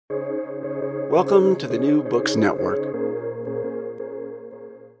Welcome to the New Books Network.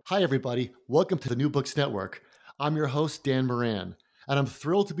 Hi, everybody. Welcome to the New Books Network. I'm your host, Dan Moran, and I'm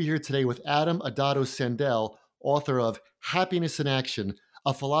thrilled to be here today with Adatto Sandel, author of Happiness in Action,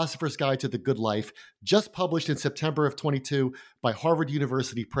 A Philosopher's Guide to the Good Life, just published in September of 22 by Harvard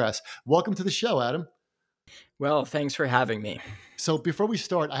University Press. Welcome to the show, Adam. Well, thanks for having me. So before we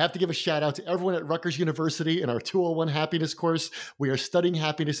start, I have to give a shout out to everyone at Rutgers University in our 201 Happiness course. We are studying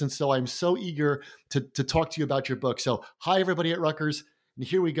happiness, and so I'm so eager to talk to you about your book. So hi, everybody at Rutgers, and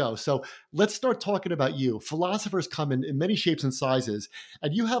here we go. So let's start talking about you. Philosophers come in many shapes and sizes,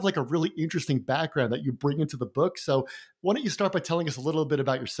 and you have like a really interesting background that you bring into the book. So why don't you start by telling us a little bit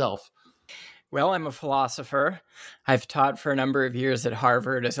about yourself? Well, I'm a philosopher. I've taught for a number of years at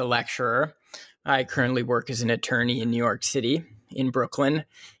Harvard as a lecturer. I currently work as an attorney in New York City, in Brooklyn,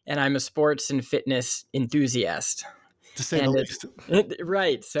 and I'm a sports and fitness enthusiast. To say the least.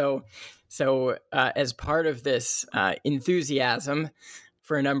 Right. So as part of this enthusiasm,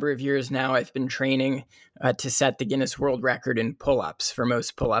 for a number of years now, I've been training to set the Guinness World Record in pull-ups for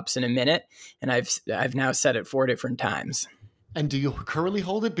most pull-ups in a minute, and I've now set it 4 different times. And do you currently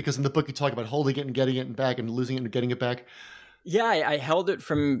hold it? Because in the book you talk about holding it and getting it back and losing it and getting it back. Yeah, I held it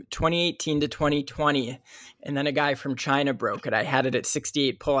from 2018 to 2020, and then a guy from China broke it. I had it at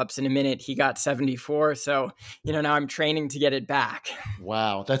 68 pull-ups in a minute. He got 74, so now I'm training to get it back.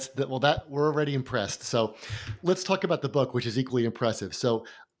 Wow, that we're already impressed. So let's talk about the book, which is equally impressive. So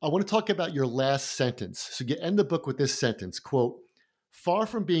I want to talk about your last sentence. So you end the book with this sentence, quote, "Far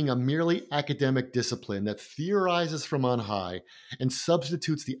from being a merely academic discipline that theorizes from on high and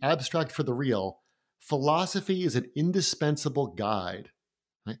substitutes the abstract for the real, philosophy is an indispensable guide."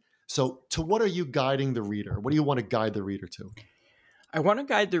 Right? So to what are you guiding the reader? What do you want to guide the reader to? I want to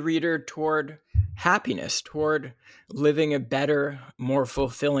guide the reader toward happiness, toward living a better, more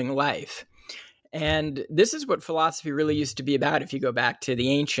fulfilling life. And this is what philosophy really used to be about. If you go back to the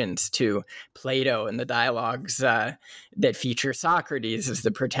ancients, to Plato and the dialogues that feature Socrates as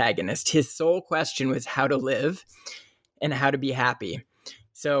the protagonist, his sole question was how to live and how to be happy.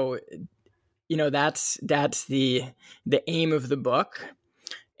 So that's the aim of the book.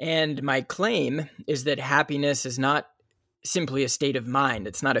 And my claim is that happiness is not simply a state of mind.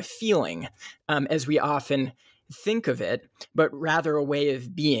 It's not a feeling, as we often think of it, but rather a way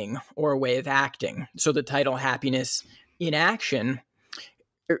of being or a way of acting. So the title Happiness in Action,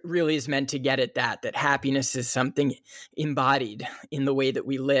 it really is meant to get at that happiness is something embodied in the way that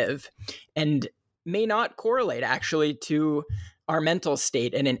we live and may not correlate actually to our mental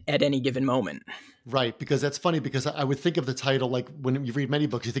state at any given moment. Right, because that's funny because I would think of the title, like when you read many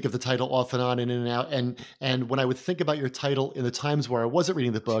books, you think of the title off and on, in and out. And when I would think about your title in the times where I wasn't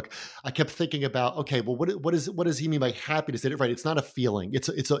reading the book, I kept thinking about, okay, well, what does he mean by happiness? Right, it's not a feeling. It's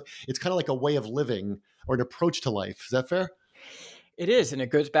kind of like a way of living or an approach to life. Is that fair? It is, and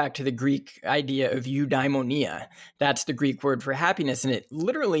it goes back to the Greek idea of eudaimonia. That's the Greek word for happiness, and it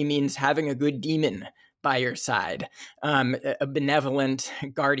literally means having a good demon by your side, a benevolent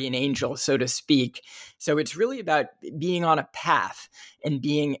guardian angel, so to speak. So it's really about being on a path and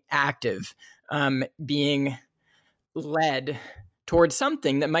being active, being led towards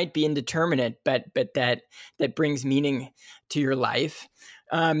something that might be indeterminate, but that brings meaning to your life.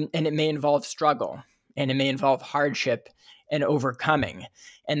 And it may involve struggle, and it may involve hardship and overcoming.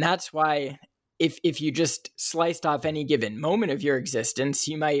 And that's why if you just sliced off any given moment of your existence,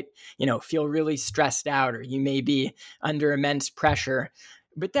 you might, feel really stressed out, or you may be under immense pressure.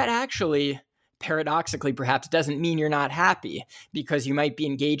 But that actually, paradoxically, perhaps doesn't mean you're not happy, because you might be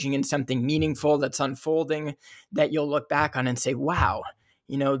engaging in something meaningful that's unfolding that you'll look back on and say, wow,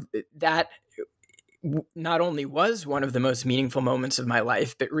 that not only was one of the most meaningful moments of my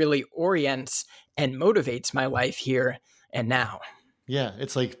life, but really orients and motivates my life here and now. Yeah,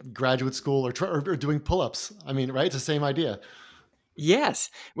 it's like graduate school or doing pull-ups. I mean, right? It's the same idea. Yes.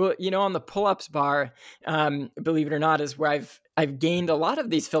 Well, on the pull-ups bar, believe it or not, is where I've gained a lot of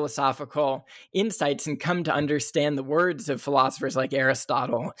these philosophical insights and come to understand the words of philosophers like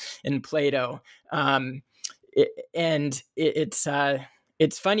Aristotle and Plato.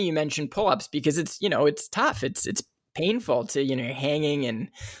 It's funny you mentioned pull-ups because it's tough. It's painful to, you're hanging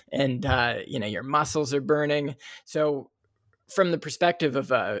and your muscles are burning. So from the perspective of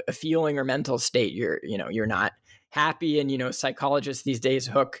a feeling or mental state, you're not happy. And, psychologists these days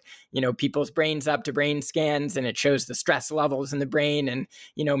hook, people's brains up to brain scans, and it shows the stress levels in the brain. And,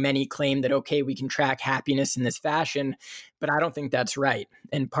 many claim that, okay, we can track happiness in this fashion, but I don't think that's right.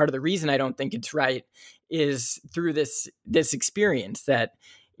 And part of the reason I don't think it's right is through this experience that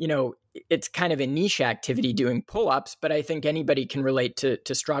it's kind of a niche activity doing pull-ups, but I think anybody can relate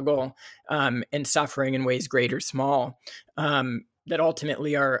to struggle and suffering in ways great or small that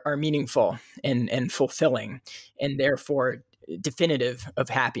ultimately are meaningful and fulfilling, and therefore definitive of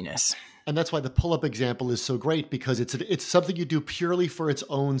happiness. And that's why the pull-up example is so great, because it's something you do purely for its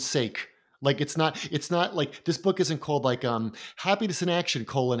own sake. Like it's not like, this book isn't called like Happiness in Action: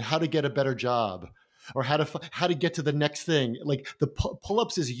 How to Get a Better Job, or how to get to the next thing. Like the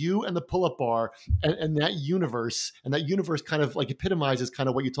pull-ups is you and the pull-up bar and that universe kind of like epitomizes kind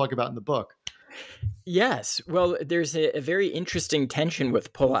of what you talk about in the book. Yes. Well, there's a very interesting tension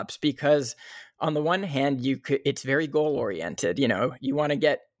with pull-ups, because on the one hand, it's very goal-oriented. You want to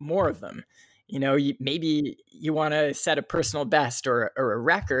get more of them. Maybe you want to set a personal best or a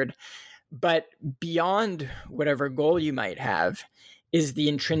record, but beyond whatever goal you might have is the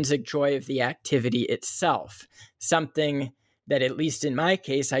intrinsic joy of the activity itself, something that, at least in my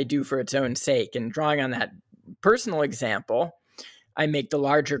case, I do for its own sake. And drawing on that personal example, I make the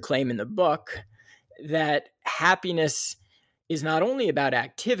larger claim in the book that happiness is not only about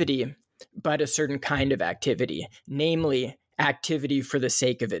activity, but a certain kind of activity, namely activity for the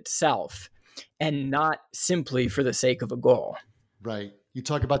sake of itself, and not simply for the sake of a goal. Right. You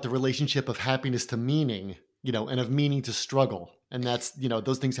talk about the relationship of happiness to meaning, and of meaning to struggle. And that's,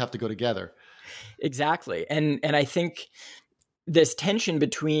 those things have to go together. Exactly. And I think this tension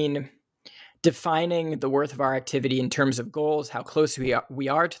between defining the worth of our activity in terms of goals, how close we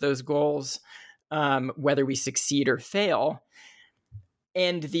are to those goals, whether we succeed or fail,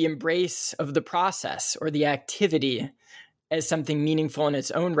 and the embrace of the process or the activity as something meaningful in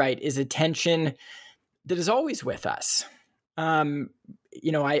its own right, is a tension that is always with us.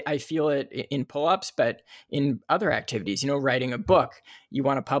 I feel it in pull-ups, but in other activities, writing a book, you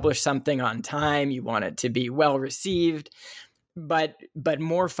want to publish something on time, you want it to be well received, but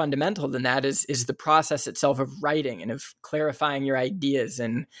more fundamental than that is the process itself of writing and of clarifying your ideas,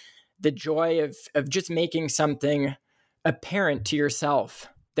 and the joy of just making something apparent to yourself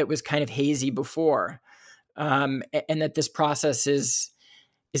that was kind of hazy before, and that this process is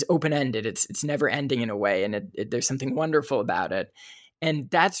open-ended. It's never ending in a way, and there's something wonderful about it.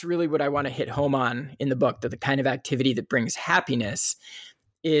 And that's really what I want to hit home on in the book, that the kind of activity that brings happiness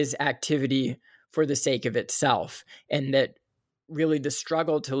is activity for the sake of itself, and that really the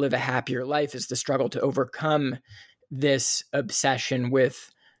struggle to live a happier life is the struggle to overcome this obsession with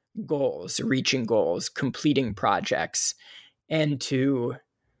goals, reaching goals, completing projects, and to,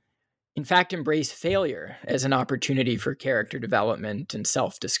 in fact, embrace failure as an opportunity for character development and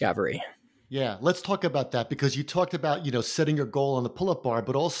self-discovery. Yeah, let's talk about that, because you talked about, setting your goal on the pull-up bar,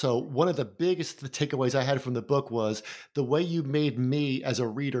 but also one of the biggest takeaways I had from the book was the way you made me as a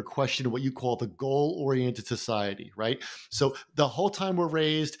reader question what you call the goal-oriented society, right? So the whole time we're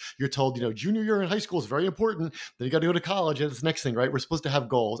raised, you're told, junior year in high school is very important. Then you got to go to college, and it's the next thing, right? We're supposed to have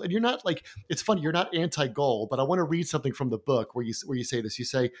goals. And you're not like, it's funny, you're not anti-goal, but I want to read something from the book where you say this. You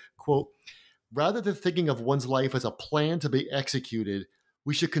say, quote, "Rather than thinking of one's life as a plan to be executed,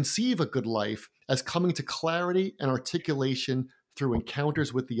 we should conceive a good life as coming to clarity and articulation through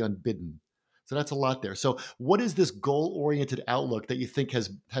encounters with the unbidden." So that's a lot there. So what is this goal-oriented outlook that you think has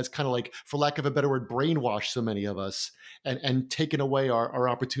kind of like, for lack of a better word, brainwashed so many of us and taken away our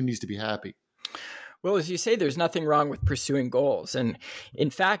opportunities to be happy? Well, as you say, there's nothing wrong with pursuing goals. And in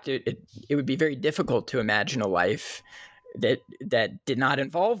fact, it would be very difficult to imagine a life that did not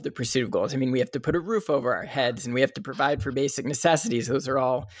involve the pursuit of goals. I mean, we have to put a roof over our heads, and we have to provide for basic necessities. Those are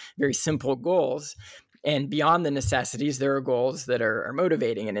all very simple goals. And beyond the necessities, there are goals that are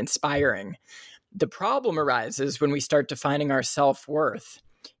motivating and inspiring. The problem arises when we start defining our self-worth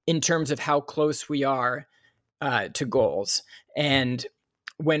in terms of how close we are to goals, and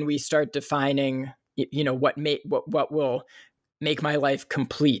when we start defining, what will make my life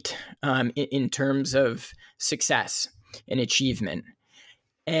complete in terms of success and achievement.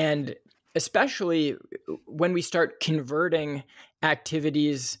 And especially when we start converting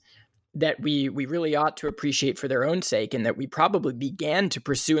activities that we really ought to appreciate for their own sake, and that we probably began to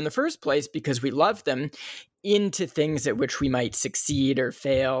pursue in the first place because we love them, into things at which we might succeed or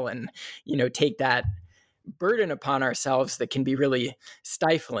fail, and take that burden upon ourselves that can be really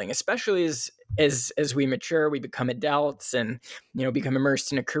stifling, especially as we mature, we become adults, and become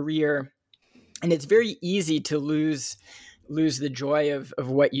immersed in a career. And it's very easy to lose the joy of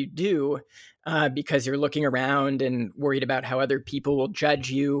what you do because you're looking around and worried about how other people will judge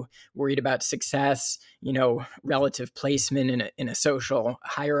you, worried about success, relative placement in a social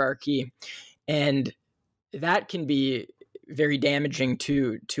hierarchy. And that can be very damaging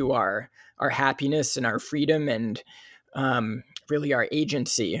to our happiness and our freedom, and really our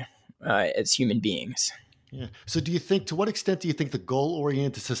agency as human beings. Yeah. So to what extent do you think the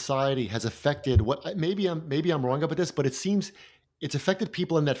goal-oriented society has affected what, maybe I'm wrong about this, but it seems it's affected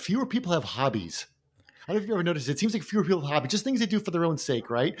people in that fewer people have hobbies. I don't know if you ever noticed, it seems like fewer people have hobbies, just things they do for their own sake,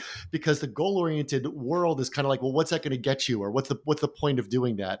 right? Because the goal-oriented world is kind of like, well, what's that going to get you? Or what's the point of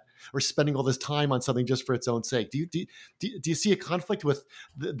doing that? Or spending all this time on something just for its own sake? Do you see a conflict with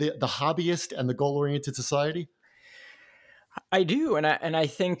the hobbyist and the goal-oriented society? I do, and I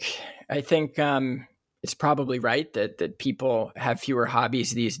think it's probably right that people have fewer hobbies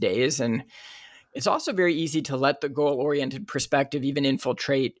these days, and it's also very easy to let the goal-oriented perspective even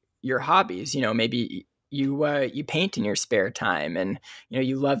infiltrate your hobbies. Maybe you paint in your spare time, and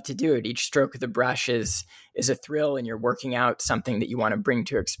you love to do it. Each stroke of the brush is a thrill, and you're working out something that you want to bring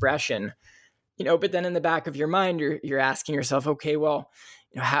to expression. But then in the back of your mind, you're asking yourself, okay, well,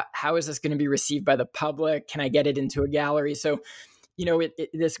 how is this going to be received by the public? Can I get it into a gallery? So,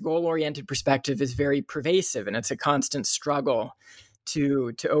 this goal-oriented perspective is very pervasive, and it's a constant struggle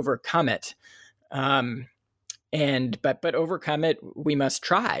to overcome it. But overcome it, we must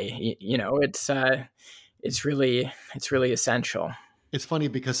try. It's really essential. It's funny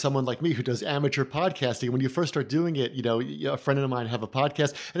because someone like me who does amateur podcasting, when you first start doing it, a friend of mine have a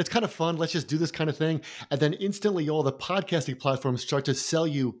podcast and it's kind of fun. Let's just do this kind of thing. And then instantly all the podcasting platforms start to sell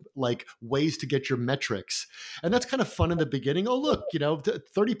you like ways to get your metrics. And that's kind of fun in the beginning. Oh, look,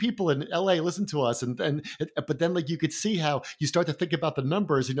 30 people in LA listen to us. But then like you could see how you start to think about the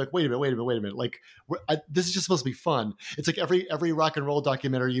numbers and you're like, wait a minute. Like this is just supposed to be fun. It's like every rock and roll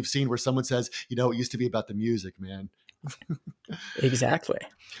documentary you've seen where someone says, it used to be about the music, man. Exactly.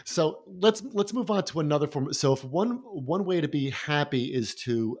 So let's move on to another form. So if one way to be happy is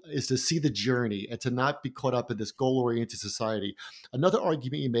to see the journey and to not be caught up in this goal-oriented society, another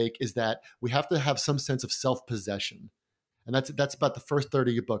argument you make is that we have to have some sense of self-possession. And that's about the first third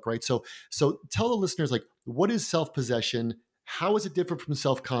of your book, right? So tell the listeners, like, what is self-possession? How is it different from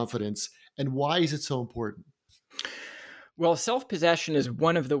self-confidence? And why is it so important? Well, self-possession is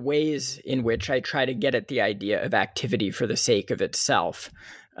one of the ways in which I try to get at the idea of activity for the sake of itself,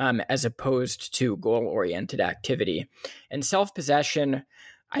 as opposed to goal-oriented activity. And self-possession,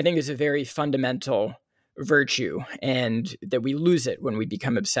 I think, is a very fundamental virtue, and that we lose it when we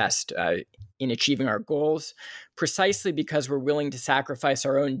become obsessed in achieving our goals, precisely because we're willing to sacrifice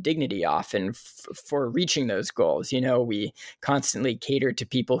our own dignity often for reaching those goals. We constantly cater to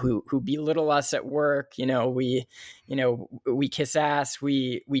people who belittle us at work. We kiss ass.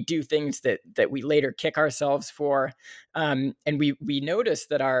 We do things that we later kick ourselves for, and we notice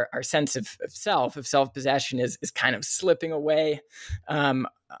that our sense of self-possession is kind of slipping away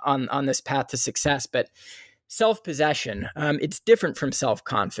on this path to success. But self-possession, it's different from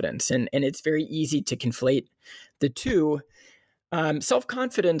self-confidence, and it's very easy to conflate the two.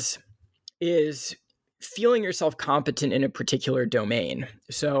 Self-confidence is feeling yourself competent in a particular domain.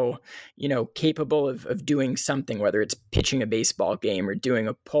 So, capable of doing something, whether it's pitching a baseball game or doing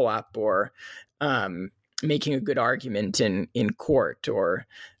a pull-up or making a good argument in court, or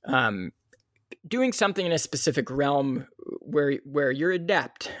doing something in a specific realm where you're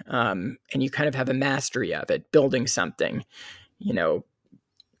adept, and you kind of have a mastery of it, building something,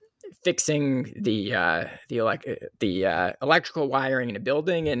 fixing the electrical wiring in a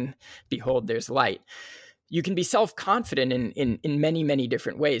building, and behold, there's light. You can be self-confident in many, many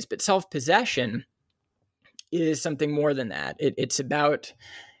different ways, but self-possession is something more than that. It's about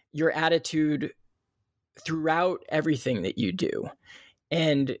your attitude throughout everything that you do.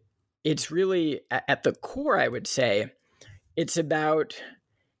 And it's really at the core, I would say, it's about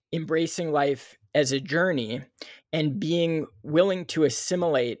embracing life as a journey and being willing to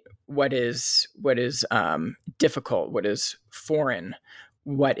assimilate what is difficult, what is foreign,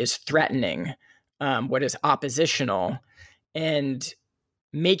 what is threatening, what is oppositional, and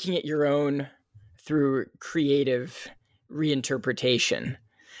making it your own through creative reinterpretation.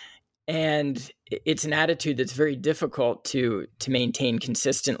 And it's an attitude that's very difficult to maintain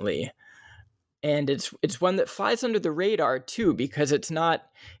consistently. And it's one that flies under the radar too, because it's not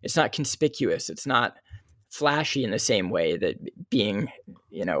conspicuous. It's not flashy in the same way that being,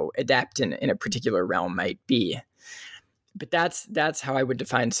 adept in a particular realm might be. But that's how I would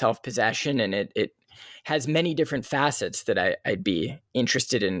define self-possession, and it has many different facets that I'd be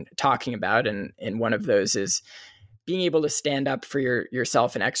interested in talking about. And one of those is being able to stand up for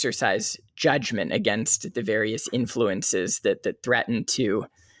yourself and exercise judgment against the various influences that threaten to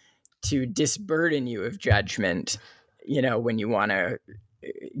disburden you of judgment, when you want to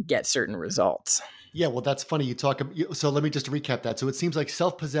get certain results. Yeah, well, that's funny. So let me just recap that. So it seems like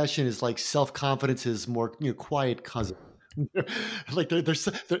self-possession is like self-confidence's more quiet cousin, Like they're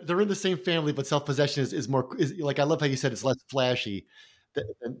in the same family, but self-possession is more is like, I love how you said it's less flashy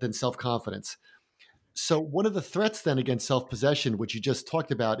than self-confidence. So one of the threats then against self-possession, which you just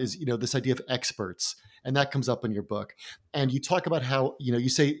talked about, is, this idea of experts, and that comes up in your book. And you talk about how, you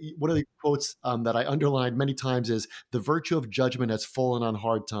say one of the quotes that I underlined many times is, "The virtue of judgment has fallen on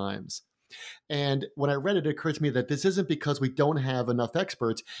hard times." And when I read it, it occurred to me that this isn't because we don't have enough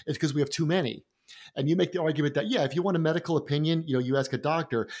experts; it's because we have too many. And you make the argument that, yeah, if you want a medical opinion, you ask a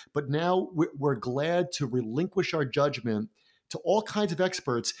doctor. But now we're glad to relinquish our judgment to all kinds of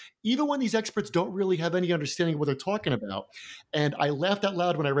experts, even when these experts don't really have any understanding of what they're talking about. And I laughed out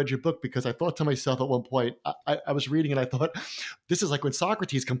loud when I read your book, because I thought to myself at one point, I was reading and I thought, this is like when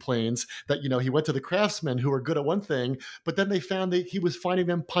Socrates complains that, he went to the craftsmen who were good at one thing, but then they found that he was finding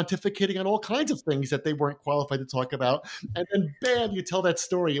them pontificating on all kinds of things that they weren't qualified to talk about. And then, bam, you tell that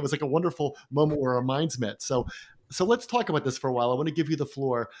story. It was like a wonderful moment where our minds met. So let's talk about this for a while. I want to give you the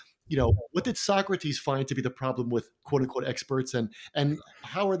floor. What did Socrates find to be the problem with quote unquote experts, and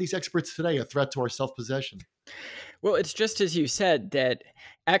how are these experts today a threat to our self-possession? Well, it's just as you said, that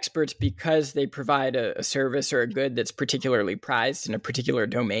experts, because they provide a service or a good that's particularly prized in a particular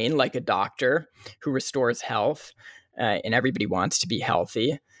domain, like a doctor who restores health, and everybody wants to be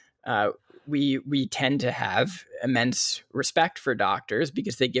healthy, we tend to have immense respect for doctors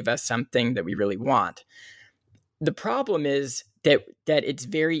because they give us something that we really want. The problem is that it's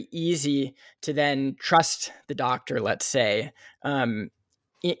very easy to then trust the doctor, let's say,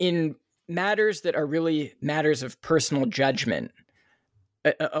 in matters that are really matters of personal judgment,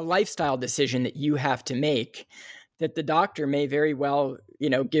 a lifestyle decision that you have to make, that the doctor may very well,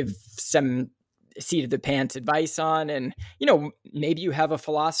 give some seat of the pants advice on. And, maybe you have a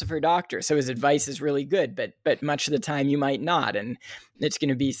philosopher doctor, so his advice is really good, but much of the time you might not. And it's going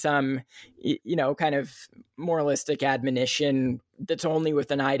to be some, kind of moralistic admonition that's only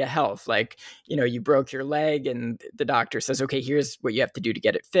with an eye to health. Like, you broke your leg and the doctor says, okay, here's what you have to do to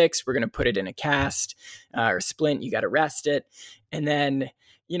get it fixed. We're going to put it in a cast or splint. You got to rest it. And then,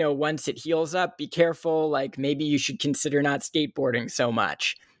 once it heals up, be careful. Like, maybe you should consider not skateboarding so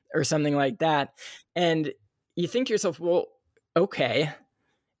much, or something like that. And you think to yourself, well, okay,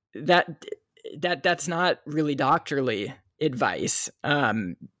 that's not really doctorly advice.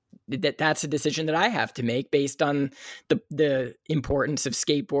 That's a decision that I have to make based on the importance of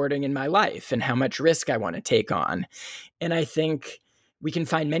skateboarding in my life and how much risk I want to take on. And I think we can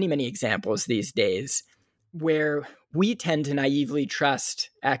find many, many examples these days where we tend to naively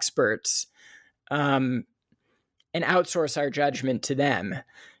trust experts, and outsource our judgment to them,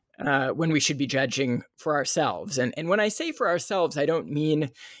 when we should be judging for ourselves. And when I say for ourselves, I don't mean,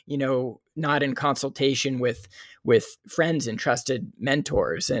 not in consultation with friends and trusted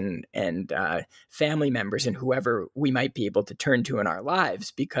mentors and family members and whoever we might be able to turn to in our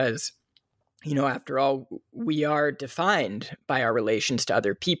lives, because, after all, we are defined by our relations to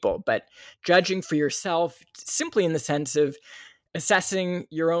other people. But judging for yourself simply in the sense of assessing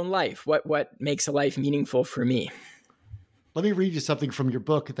your own life, what makes a life meaningful for me. Let me read you something from your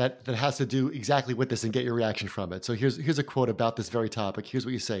book that has to do exactly with this and get your reaction from it. So here's a quote about this very topic. Here's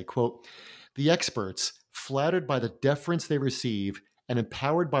what you say, quote, "The experts, flattered by the deference they receive and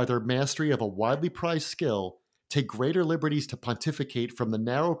empowered by their mastery of a widely prized skill, take greater liberties to pontificate from the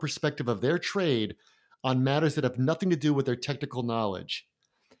narrow perspective of their trade on matters that have nothing to do with their technical knowledge.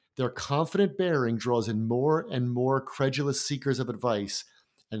 Their confident bearing draws in more and more credulous seekers of advice,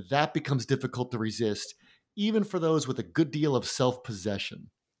 and that becomes difficult to resist, even for those with a good deal of self-possession."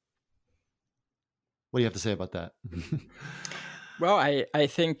 What do you have to say about that? Well, I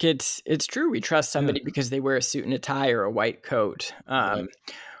think it's true. We trust somebody because they wear a suit and a tie or a white coat, Right.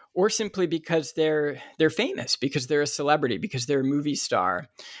 or simply because they're famous, because they're a celebrity, because they're a movie star,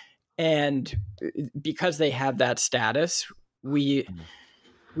 and because they have that status, we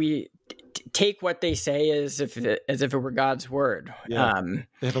take what they say as if it were God's word. Yeah.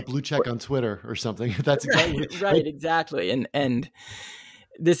 They have a blue check on Twitter or something. That's exactly right. Exactly. And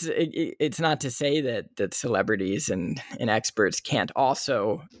this it's not to say that celebrities and experts can't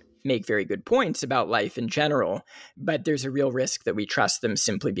also make very good points about life in general, but there's a real risk that we trust them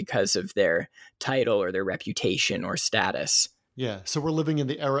simply because of their title or their reputation or status. Yeah. So we're living in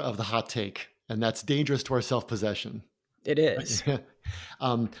the era of the hot take, and that's dangerous to our self-possession. It is.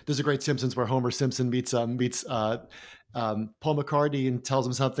 There's a great Simpsons where Homer Simpson meets Paul McCartney and tells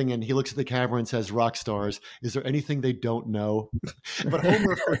him something, and he looks at the camera and says, "Rock stars, is there anything they don't know?" But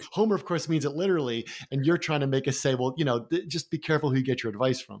Homer, of course, means it literally, and you're trying to make us say, well, just be careful who you get your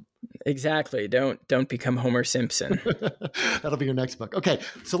advice from. Exactly. Don't become Homer Simpson. That'll be your next book. Okay,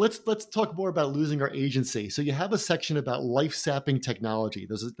 so let's talk more about losing our agency. So you have a section about life-sapping technology.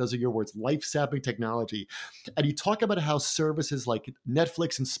 Those are your words, life-sapping technology. And you talk about how services like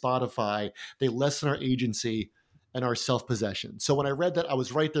Netflix and Spotify, they lessen our agency and our self-possession. So when I read that, I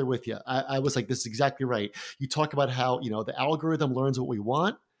was right there with you. I was like, this is exactly right. You talk about how, the algorithm learns what we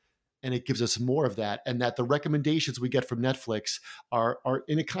want, and it gives us more of that, and that the recommendations we get from Netflix are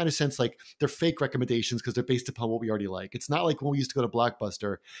in a kind of sense like they're fake recommendations because they're based upon what we already like. It's not like when we used to go to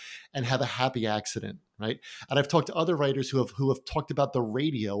Blockbuster and have a happy accident, right? And I've talked to other writers who have talked about the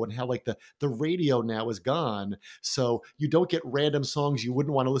radio and how like the radio now is gone, so you don't get random songs you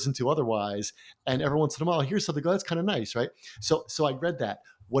wouldn't want to listen to otherwise. And every once in a while, here's something, oh, that's kind of nice, right? So I read that.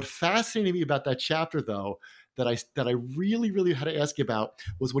 What fascinated me about that chapter, though, that I really, really had to ask you about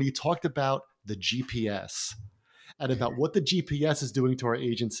was when you talked about the GPS and about what the GPS is doing to our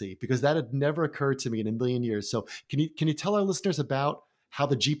agency, because that had never occurred to me in a million years. So can you tell our listeners about how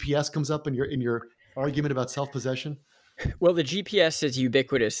the GPS comes up in your argument about self-possession? Well, the GPS is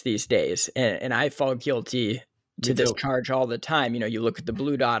ubiquitous these days, and I fall guilty to this charge all the time. You look at the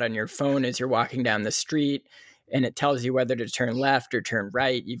blue dot on your phone as you're walking down the street, and it tells you whether to turn left or turn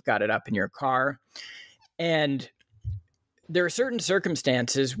right. You've got it up in your car. And there are certain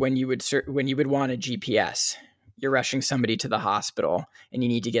circumstances when you would want a GPS. You're rushing somebody to the hospital and you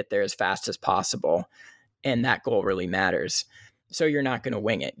need to get there as fast as possible. And that goal really matters. So you're not going to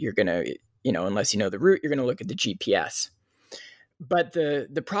wing it. You're going to, unless you know the route, you're going to look at the GPS. But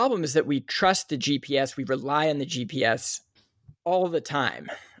the problem is that we trust the GPS. We rely on the GPS all the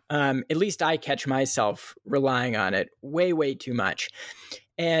time. At least I catch myself relying on it way, way too much.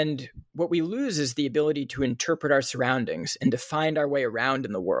 And what we lose is the ability to interpret our surroundings and to find our way around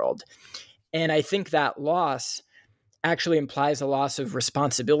in the world. And I think that loss actually implies a loss of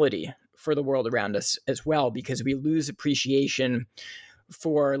responsibility for the world around us as well, because we lose appreciation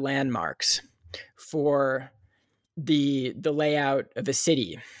for landmarks, for the layout of a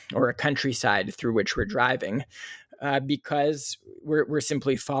city or a countryside through which we're driving, because we're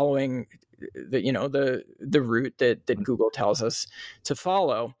simply following the route that Google tells us to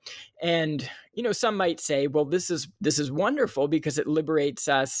follow. And some might say, well, this is wonderful because it liberates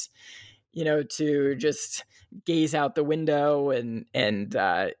us to just gaze out the window and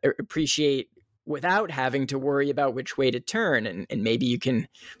appreciate without having to worry about which way to turn, and maybe you can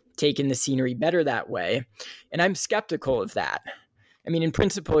take in the scenery better that way. And I'm skeptical of that. I mean, in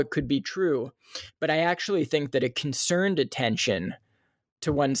principle, it could be true, but I actually think that a concerned attention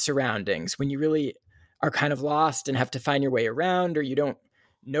to one's surroundings, when you really are kind of lost and have to find your way around, or you don't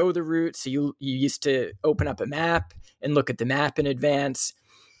know the route, so you used to open up a map and look at the map in advance,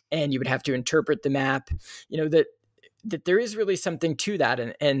 and you would have to interpret the map, that there is really something to that,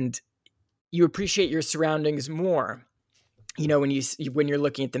 and you appreciate your surroundings more. When you're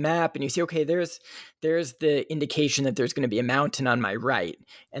looking at the map and you see, okay, there's the indication that there's going to be a mountain on my right,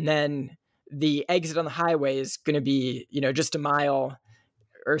 and then the exit on the highway is going to be, just a mile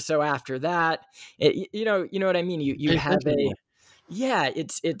or so after that. You know what I mean? You have it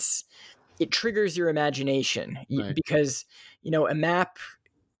triggers your imagination, right? Because, a map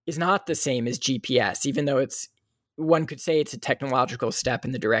is not the same as GPS, even though one could say it's a technological step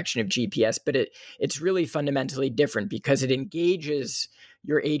in the direction of GPS, but it's really fundamentally different because it engages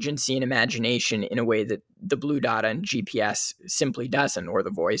your agency and imagination in a way that the blue dot on GPS simply doesn't, or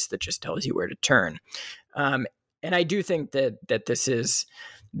the voice that just tells you where to turn. And I do think that this is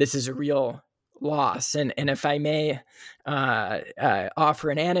a real loss. And if I may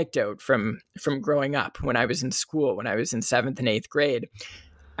offer an anecdote from growing up when I was in school, when I was in 7th and 8th grade,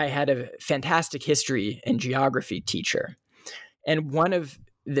 I had a fantastic history and geography teacher. And one of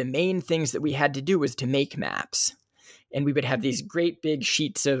the main things that we had to do was to make maps. And we would have these great big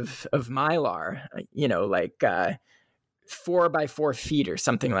sheets of Mylar, like 4 by 4 feet or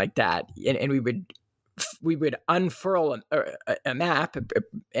something like that. And we would unfurl a map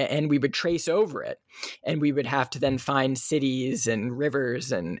and we would trace over it, and we would have to then find cities and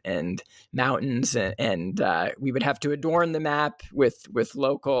rivers and mountains, and we would have to adorn the map with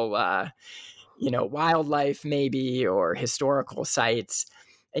local wildlife maybe, or historical sites.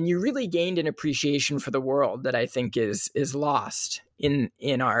 And you really gained an appreciation for the world that I think is lost in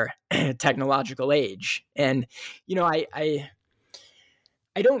our technological age. And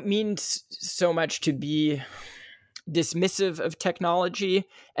I don't mean so much to be dismissive of technology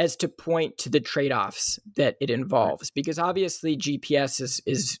as to point to the trade-offs that it involves, because obviously GPS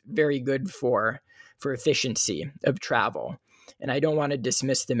is very good for efficiency of travel. And I don't want to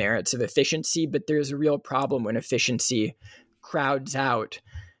dismiss the merits of efficiency, but there's a real problem when efficiency crowds out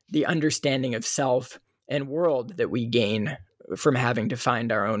the understanding of self and world that we gain from having to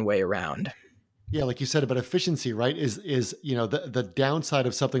find our own way around. Yeah, like you said about efficiency, right? Is the downside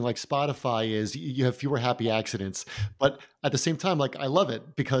of something like Spotify is you have fewer happy accidents. But at the same time, like I love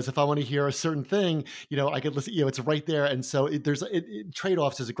it because if I want to hear a certain thing, I could listen. It's right there, and so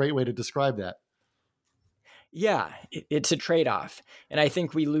trade-offs is a great way to describe that. Yeah, it's a trade-off, and I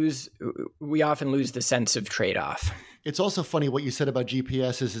think we often lose the sense of trade-off. It's also funny what you said about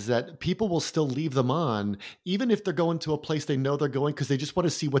GPS is that people will still leave them on, even if they're going to a place they know they're going, because they just want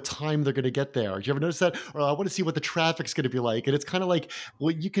to see what time they're going to get there. Do you ever notice that? Or I want to see what the traffic's going to be like. And it's kind of like, well,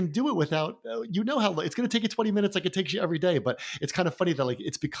 you can do it without, how it's going to take you 20 minutes like it takes you every day. But it's kind of funny that like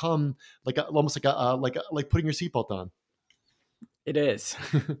it's become like almost like putting your seatbelt on. It is.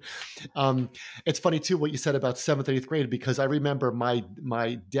 It's funny too what you said about 7th and 8th grade, because I remember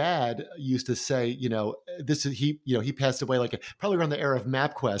my dad used to say, he passed away probably around the era of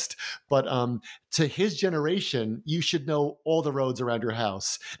MapQuest, but to his generation, you should know all the roads around your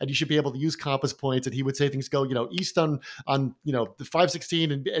house, and you should be able to use compass points. And he would say things go, east on the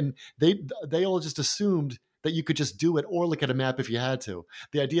 516, and they all just assumed that you could just do it or look at a map if you had to.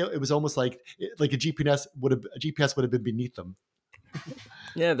 The idea, it was almost like a GPS would have been beneath them.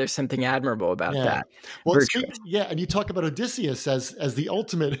 Yeah, there's something admirable about that. Well, and you talk about Odysseus as the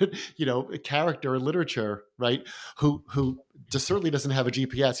ultimate, character in literature, right? Who just certainly doesn't have a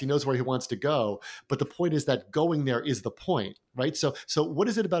GPS. He knows where he wants to go, but the point is that going there is the point, right? So what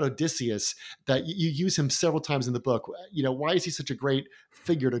is it about Odysseus that you use him several times in the book? Why is he such a great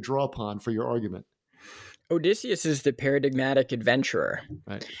figure to draw upon for your argument? Odysseus is the paradigmatic adventurer.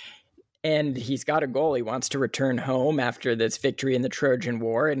 Right. And he's got a goal. He wants to return home after this victory in the Trojan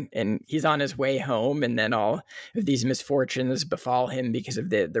War. And he's on his way home. And then all of these misfortunes befall him because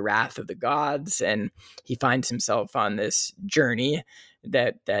of the wrath of the gods. And he finds himself on this journey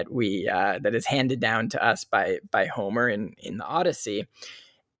that is handed down to us by Homer in the Odyssey.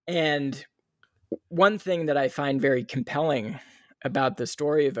 And one thing that I find very compelling about the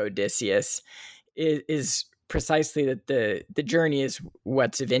story of Odysseus is precisely that the journey is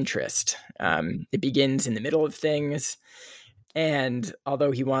what's of interest. It begins in the middle of things, and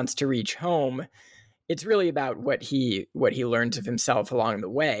although he wants to reach home, it's really about what he learns of himself along the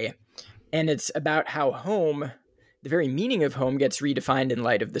way, and it's about how home, the very meaning of home, gets redefined in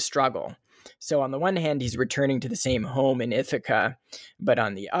light of the struggle. So on the one hand, he's returning to the same home in Ithaca, but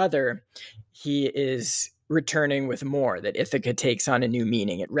on the other, he is returning with more, that Ithaca takes on a new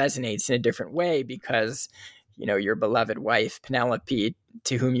meaning. It resonates in a different way because your beloved wife, Penelope,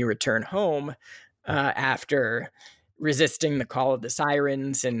 to whom you return home after resisting the call of the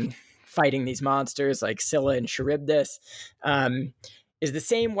sirens and fighting these monsters like Scylla and Charybdis, is the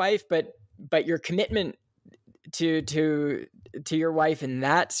same wife, but your commitment to your wife in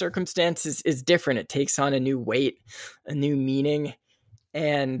that circumstance is different. It takes on a new weight, a new meaning.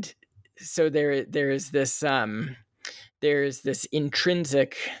 And so there's this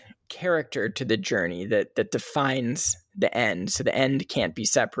intrinsic character to the journey that defines the end. So the end can't be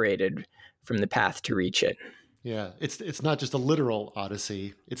separated from the path to reach it. Yeah, it's not just a literal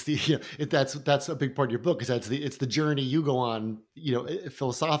odyssey. It's that's a big part of your book, is it's the journey you go on,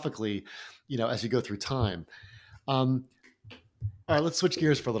 philosophically, as you go through time. All right, let's switch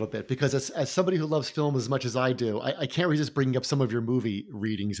gears for a little bit, because as somebody who loves film as much as I do, I can't resist bringing up some of your movie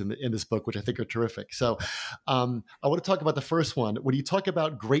readings in this book, which I think are terrific. So I want to talk about the first one. When you talk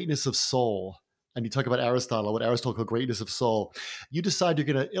about greatness of soul, and you talk about Aristotle, what Aristotle called greatness of soul, you decide you're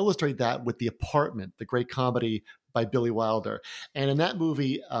going to illustrate that with The Apartment, the great comedy by Billy Wilder. And in that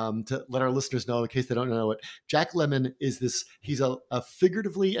movie, to let our listeners know, in case they don't know it, Jack Lemmon he's a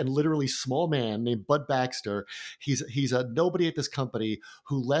figuratively and literally small man named Bud Baxter. He's a nobody at this company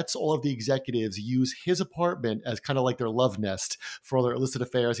who lets all of the executives use his apartment as kind of like their love nest for all their illicit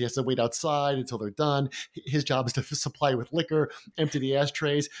affairs. He has to wait outside until they're done. His job is to supply with liquor, empty the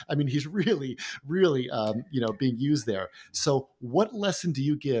ashtrays. I mean, he's really, really, being used there. So what lesson do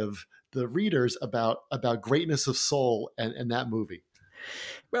you give the readers about greatness of soul and that movie?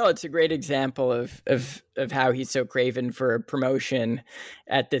 Well, it's a great example of how he's so craven for a promotion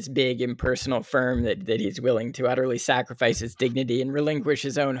at this big impersonal firm that he's willing to utterly sacrifice his dignity and relinquish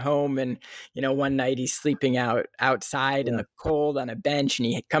his own home. And, one night he's sleeping outside in the cold on a bench, and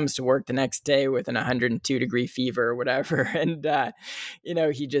he comes to work the next day with an 102-degree fever or whatever. And,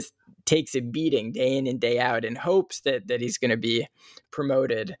 he just takes a beating day in and day out in hopes that he's going to be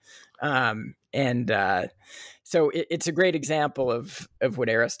promoted. So it's a great example of what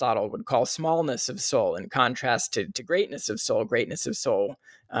Aristotle would call smallness of soul, in contrast to greatness of soul. Greatness of soul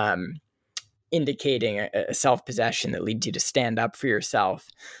indicating a self-possession that leads you to stand up for yourself.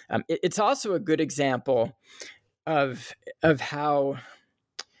 It's also a good example of how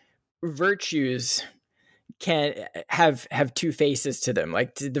virtues can have two faces to them.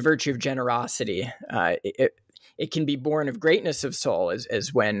 Like the virtue of generosity, it can be born of greatness of soul,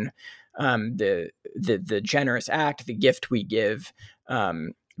 as when the generous act, the gift we give,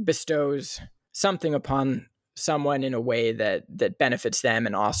 bestows something upon someone in a way that benefits them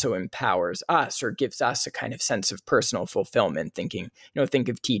and also empowers us, or gives us a kind of sense of personal fulfillment. Think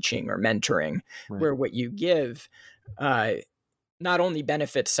of teaching or mentoring, Right. where what you give not only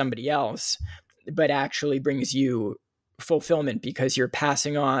benefits somebody else, but actually brings you fulfillment because you're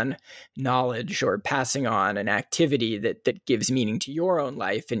passing on knowledge or passing on an activity that gives meaning to your own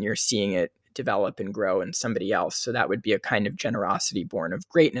life, and you're seeing it develop and grow in somebody else. So that would be a kind of generosity born of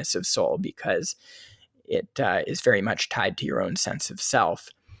greatness of soul, because it is very much tied to your own sense of self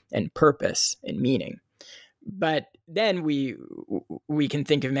and purpose and meaning. But then we can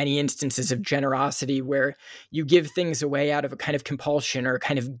think of many instances of generosity where you give things away out of a kind of compulsion or a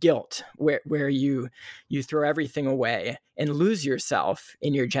kind of guilt, where you throw everything away and lose yourself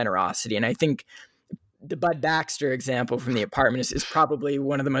in your generosity. And I think the Bud Baxter example from The Apartment is probably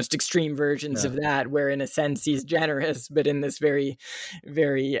one of the most extreme versions of that, where in a sense he's generous, but in this very,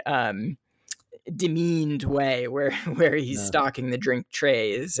 very demeaned way, where he's stocking the drink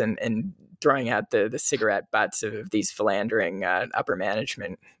trays and throwing out the cigarette butts of these philandering upper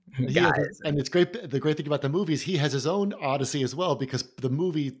management guys. And it's great. The great thing about the movie is he has his own odyssey as well, because the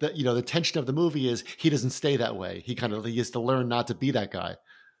movie, the tension of the movie is he doesn't stay that way. He has to learn not to be that guy.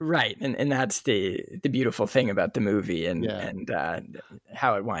 Right. And that's the beautiful thing about the movie and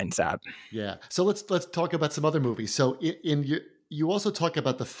how it winds up. Yeah. So let's talk about some other movies. So you also talk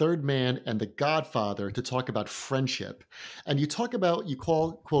about The Third Man and The Godfather to talk about friendship. And you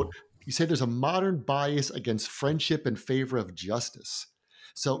say there's a modern bias against friendship in favor of justice.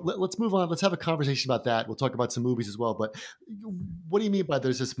 So let's move on. Let's have a conversation about that. We'll talk about some movies as well. But what do you mean by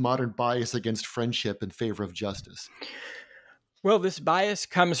there's this modern bias against friendship in favor of justice? Well, this bias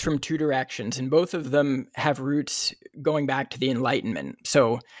comes from two directions, and both of them have roots going back to the Enlightenment.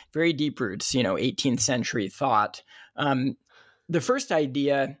 So very deep roots, 18th century thought. The first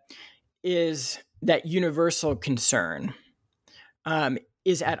idea is that universal concern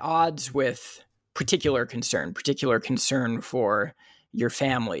is at odds with particular concern for your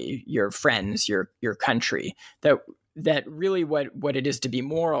family, your friends, your country. That really what it is to be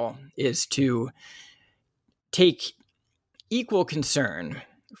moral is to take equal concern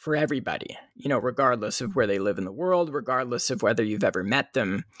for everybody, regardless of where they live in the world, regardless of whether you've ever met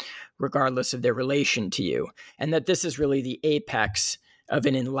them, regardless of their relation to you. And that this is really the apex of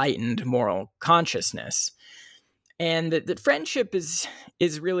an enlightened moral consciousness. And that friendship is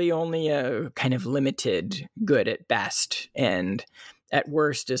really only a kind of limited good at best, and at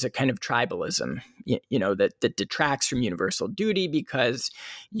worst is a kind of tribalism, that detracts from universal duty because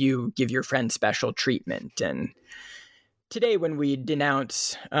you give your friend special treatment. And today, when we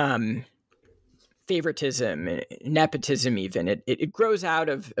denounce favoritism, nepotism even, it grows out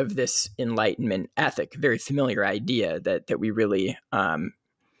of this Enlightenment ethic, very familiar idea that we really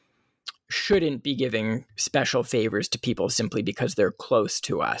shouldn't be giving special favors to people simply because they're close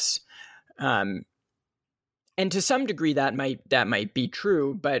to us. And to some degree, that might be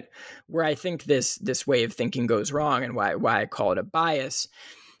true, but where I think this way of thinking goes wrong, and why I call it a bias,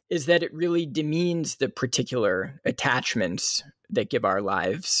 is that it really demeans the particular attachments that give our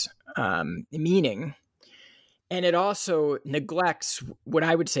lives meaning. And it also neglects what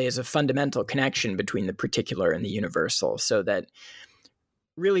I would say is a fundamental connection between the particular and the universal, so that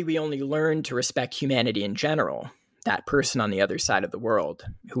really we only learn to respect humanity in general, that person on the other side of the world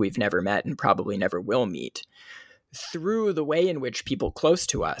who we've never met and probably never will meet, through the way in which people close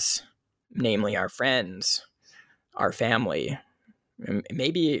to us, namely our friends, our family,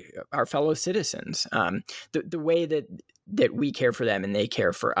 maybe our fellow citizens, the way that we care for them and they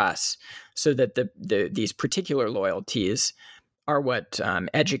care for us, so that these particular loyalties are what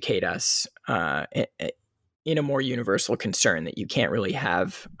educate us in a more universal concern, that you can't really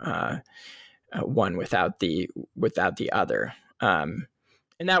have one without the other.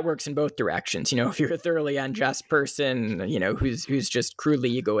 And that works in both directions. If you're a thoroughly unjust person, who's just crudely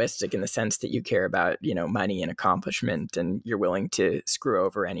egoistic in the sense that you care about, money and accomplishment, and you're willing to screw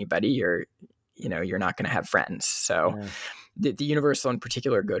over anybody, you're not going to have friends. So the universal and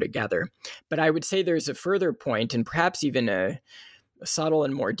particular go together. But I would say there's a further point, and perhaps even a subtle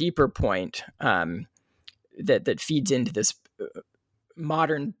and more deeper point that feeds into this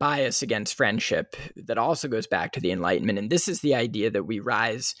modern bias against friendship that also goes back to the Enlightenment. And this is the idea that we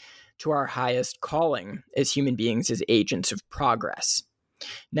rise to our highest calling as human beings as agents of progress.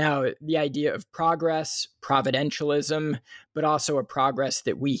 Now, the idea of progress, providentialism, but also a progress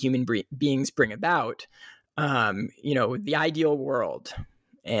that we human beings bring about, the ideal world.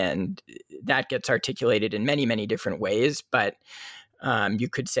 And that gets articulated in many, many different ways. But you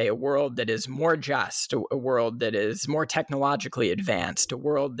could say a world that is more just, a world that is more technologically advanced, a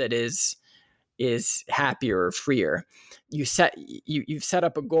world that is happier or freer. You've set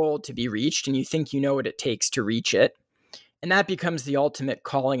up a goal to be reached, and you think you know what it takes to reach it. And that becomes the ultimate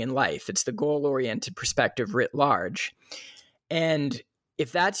calling in life. It's the goal-oriented perspective writ large. And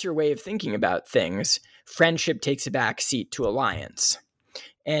if that's your way of thinking about things, friendship takes a back seat to alliance.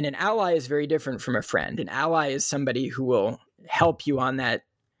 And an ally is very different from a friend. An ally is somebody who will help you on that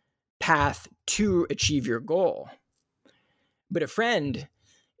path to achieve your goal. But a friend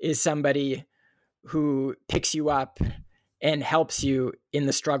is somebody who picks you up and helps you in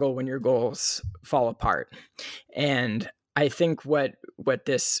the struggle when your goals fall apart. And I think what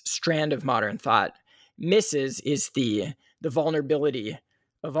this strand of modern thought misses is the vulnerability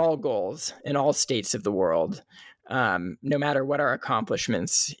of all goals in all states of the world, no matter what our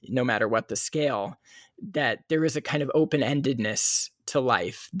accomplishments, no matter what the scale, that there is a kind of open-endedness to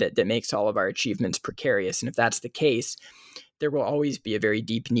life that makes all of our achievements precarious. And if that's the case, there will always be a very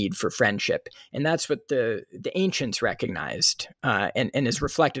deep need for friendship. And that's what the ancients recognized, and is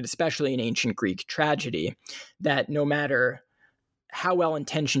reflected especially in ancient Greek tragedy, that no matter how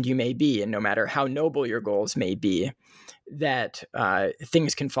well-intentioned you may be and no matter how noble your goals may be, that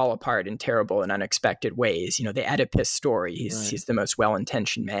things can fall apart in terrible and unexpected ways. The Oedipus story, he's the most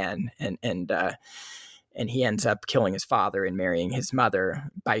well-intentioned man, and he ends up killing his father and marrying his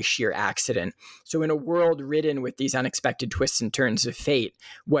mother by sheer accident. So in a world ridden with these unexpected twists and turns of fate,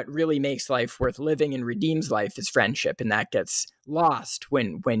 what really makes life worth living and redeems life is friendship. And that gets lost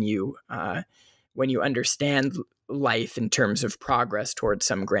when you understand life in terms of progress towards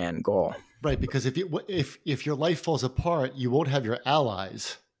some grand goal. Right, because if your life falls apart, you won't have your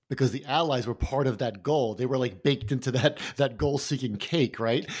allies, because the allies were part of that goal. They were like baked into that goal-seeking cake,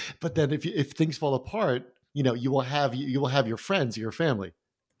 right? But then if things fall apart, you will have your friends, your family.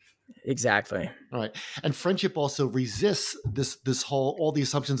 Exactly. All right. And friendship also resists this whole, all the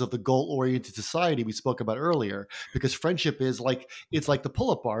assumptions of the goal-oriented society we spoke about earlier, because friendship is like, it's like the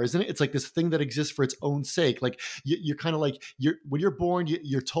pull-up bar, isn't it? It's like this thing that exists for its own sake. Like you're kind of like, when you're born,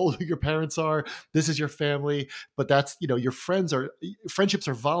 you're told who your parents are, this is your family, but that's, your friendships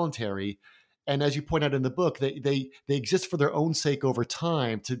are voluntary. And as you point out in the book, they exist for their own sake over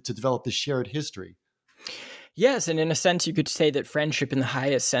time to develop this shared history. Yes, and in a sense, you could say that friendship in the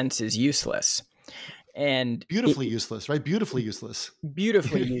highest sense is useless. And beautifully useless, right? Beautifully useless.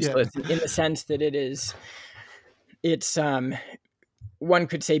 Beautifully useless in the sense that it's one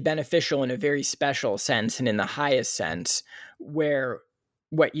could say beneficial in a very special sense and in the highest sense, where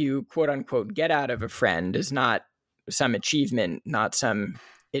what you quote unquote get out of a friend is not some achievement, not some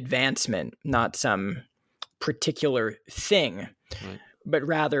advancement, not some particular thing, right, but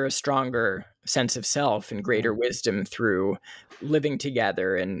rather a stronger sense of self and greater wisdom through living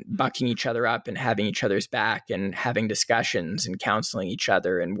together and bucking each other up and having each other's back and having discussions and counseling each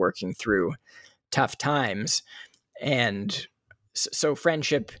other and working through tough times. And so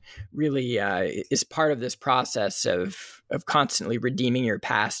friendship really is part of this process of constantly redeeming your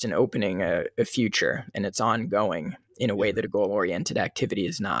past and opening a future. And it's ongoing in a way that a goal-oriented activity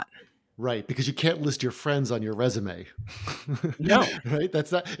is not. Right, because you can't list your friends on your resume. No, right.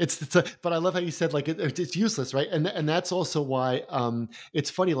 That's not. But I love how you said like it's useless, right? And that's also why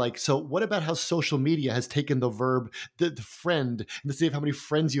it's funny. Like, so what about how social media has taken the verb the friend and to see how many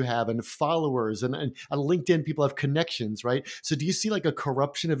friends you have and followers and on LinkedIn people have connections, right? So do you see like a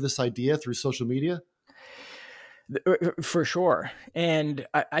corruption of this idea through social media? For sure. And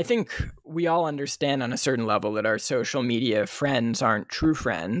I think we all understand on a certain level that our social media friends aren't true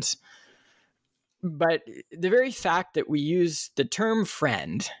friends. But the very fact that we use the term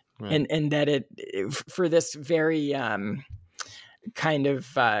friend, right, and that it for this very kind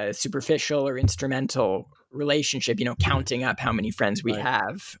of superficial or instrumental relationship, counting up how many friends we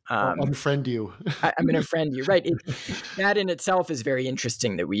have. I'll unfriend you. I'm going to friend you. Right. That in itself is very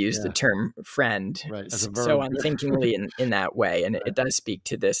interesting that we use the term friend so unthinkingly in that way. And it does speak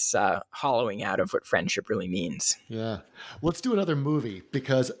to this hollowing out of what friendship really means. Yeah. Let's do another movie,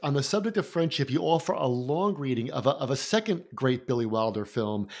 because on the subject of friendship, you offer a long reading of a second great Billy Wilder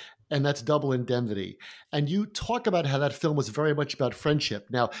film, and that's Double Indemnity. And you talk about how that film was very much about friendship.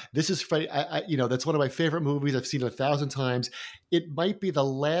 Now, this is, that's one of my favorite movies. I've seen it 1,000 times. It might be the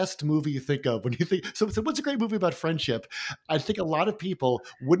last movie you think of when you think, so what's a great movie about friendship? I think a lot of people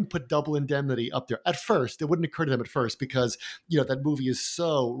wouldn't put Double Indemnity up there at first. It wouldn't occur to them at first because, that movie is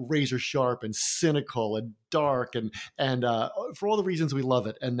so razor sharp and cynical and dark and for all the reasons we love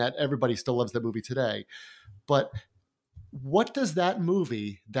it and that everybody still loves that movie today. But what does that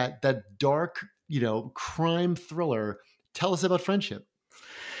movie, that dark, crime thriller, tell us about friendship?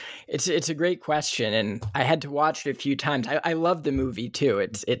 It's a great question, and I had to watch it a few times. I love the movie too.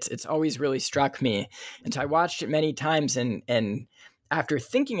 It's always really struck me, and so I watched it many times. And after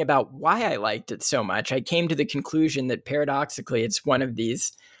thinking about why I liked it so much, I came to the conclusion that paradoxically, it's one of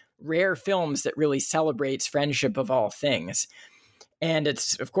these rare films that really celebrates friendship of all things. And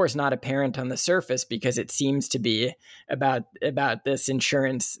it's, of course, not apparent on the surface because it seems to be about this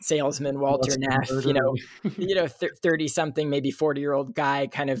insurance salesman, Walter Neff, 30-something, maybe 40-year-old guy,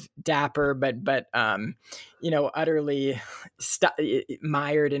 kind of dapper, but utterly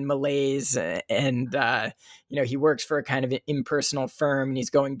mired in malaise. And, he works for a kind of impersonal firm, and he's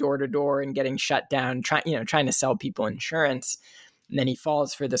going door to door and getting shut down, trying to sell people insurance. And then he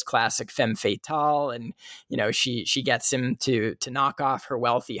falls for this classic femme fatale, and she gets him to knock off her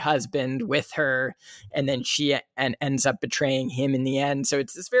wealthy husband with her, and then she ends up betraying him in the end. So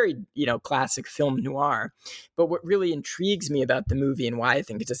it's this very classic film noir. But what really intrigues me about the movie and why I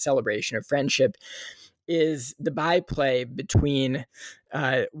think it's a celebration of friendship is the byplay between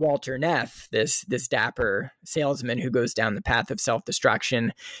Walter Neff, this dapper salesman who goes down the path of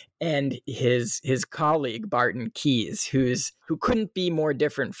self-destruction, and his colleague Barton Keyes, who couldn't be more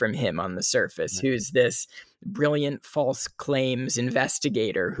different from him on the surface, who's this brilliant false claims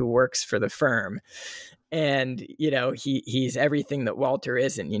investigator who works for the firm. And, he's everything that Walter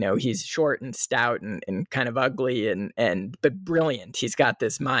isn't. He's short and stout and kind of ugly but brilliant. He's got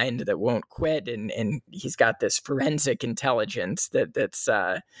this mind that won't quit, and he's got this forensic intelligence that's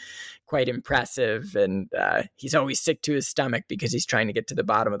quite impressive. And he's always sick to his stomach because he's trying to get to the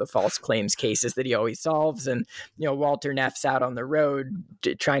bottom of the false claims cases that he always solves. And, Walter Neff's out on the road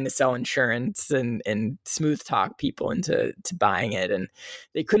trying to sell insurance and smooth talk people into buying it. And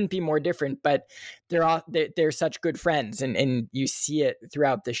they couldn't be more different, but they're such good friends, and you see it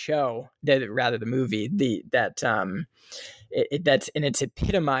throughout the show, the movie, that's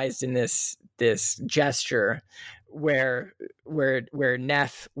epitomized in this gesture where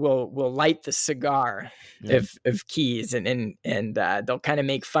Neff will light the cigar of Keyes, and they'll kind of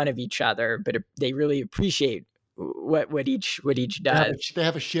make fun of each other, but they really appreciate what each does. They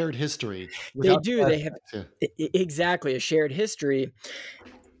have a shared history. They do. They have exactly a shared history.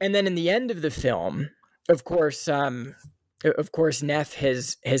 And then in the end of the film, of course, Neff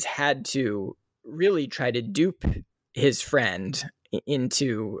has had to really try to dupe his friend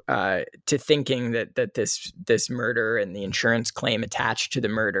into to thinking that this murder and the insurance claim attached to the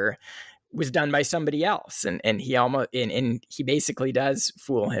murder was done by somebody else, and he basically does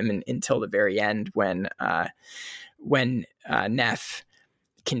fool him until the very end when Neff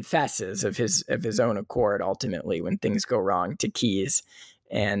confesses of his own accord ultimately when things go wrong to Keyes.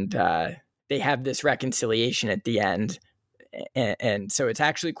 And they have this reconciliation at the end. And so it's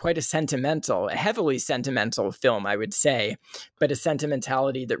actually quite a heavily sentimental film, I would say, but a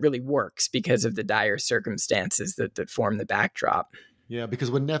sentimentality that really works because of the dire circumstances that form the backdrop. Yeah, because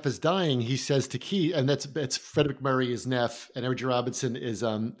when Neff is dying, he says to Keyes, and it's Fred McMurray is Neff, and Edward G. Robinson is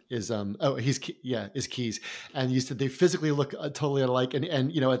Keyes, and you said they physically look totally alike, and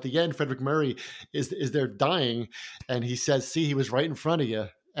at the end, Fred McMurray is there dying, and he says, "See, he was right in front of you,"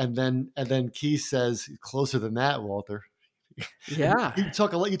 and then Keyes says, "Closer than that, Walter." Yeah, you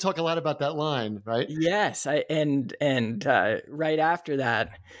talk a lot about that line, right? Yes, and right after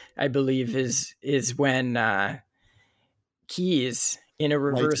that, I believe is when Keyes, in a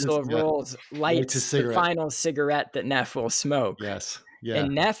reversal of roles, lights the final cigarette that Neff will smoke. Yes. Yeah.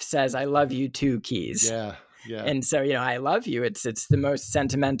 And Neff says, "I love you too, Keyes." Yeah. Yeah. And so, "I love you." It's the most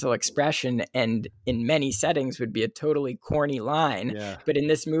sentimental expression, and in many settings would be a totally corny line. Yeah. But in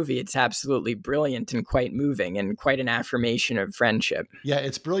this movie, it's absolutely brilliant and quite moving and quite an affirmation of friendship. Yeah,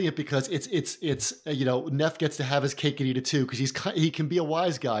 it's brilliant because it's Neff gets to have his cake and eat it too, because he can be a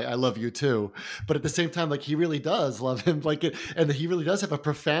wise guy. "I love you too," but at the same time, like, he really does love him, and he really does have a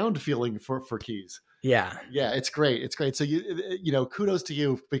profound feeling for Keyes. Yeah. Yeah, it's great. It's great. So kudos to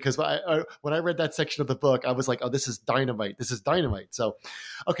you, because when I read that section of the book, I was like, "Oh, this is dynamite. This is dynamite." So,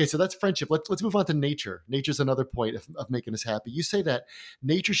 okay, so that's friendship. Let's move on to nature. Nature's another point of making us happy. You say that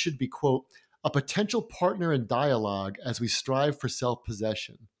nature should be, quote, "a potential partner in dialogue as we strive for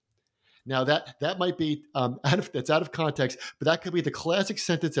self-possession." Now that might be that's out of context, but that could be the classic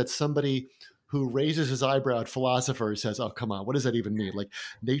sentence that somebody who raises his eyebrow at Philosopher says, "Oh, come on, what does that even mean? Like,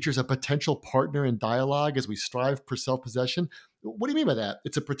 nature's a potential partner in dialogue as we strive for self-possession." What do you mean by that?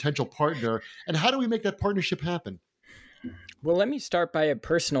 It's a potential partner, and how do we make that partnership happen? Well, let me start by a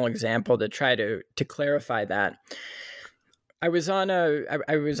personal example to try to clarify that. I was on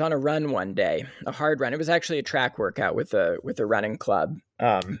a run one day, a hard run. It was actually a track workout with a running club.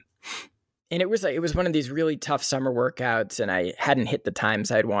 And it was one of these really tough summer workouts, and I hadn't hit the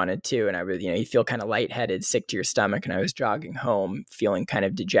times I'd wanted to, and I was, you feel kind of lightheaded, sick to your stomach, and I was jogging home, feeling kind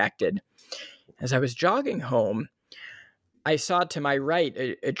of dejected. As I was jogging home, I saw to my right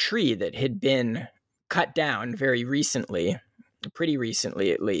a tree that had been cut down very recently, pretty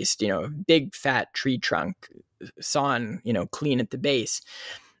recently at least, a big fat tree trunk, sawn, clean at the base.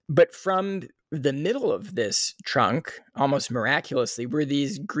 But from the middle of this trunk, almost miraculously, were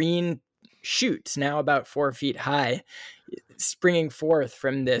these green shoots, now about 4 feet high, springing forth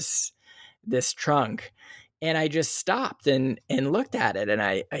from this trunk. And I just stopped and looked at it. And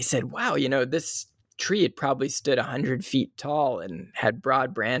I said, wow, this tree had probably stood 100 feet tall and had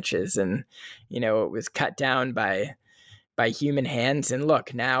broad branches. And, it was cut down by human hands. And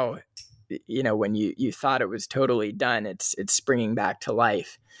look, now, when you thought it was totally done, it's springing back to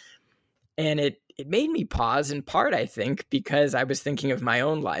life. And it made me pause, in part, I think, because I was thinking of my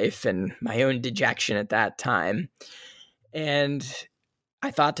own life and my own dejection at that time. And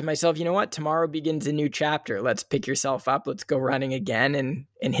I thought to myself, you know what? Tomorrow begins a new chapter. Let's pick yourself up. Let's go running again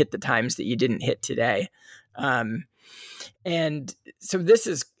and hit the times that you didn't hit today. And so this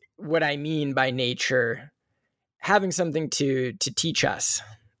is what I mean by nature having something to teach us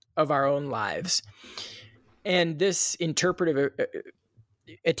of our own lives. And this interpretive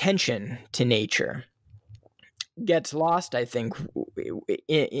attention to nature gets lost, I think,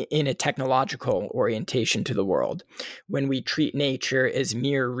 in a technological orientation to the world, when we treat nature as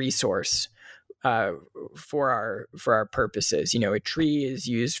mere resource for our purposes. A tree is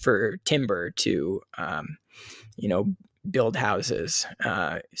used for timber to build houses,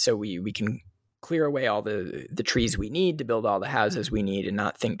 so we can clear away all the trees we need to build all the houses we need and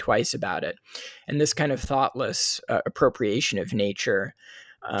not think twice about it. And this kind of thoughtless appropriation of nature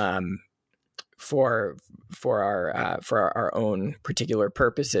for our own particular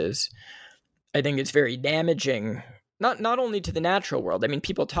purposes, I think it's very damaging, not only to the natural world. I mean,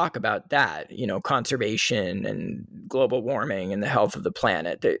 people talk about that, conservation and global warming and the health of the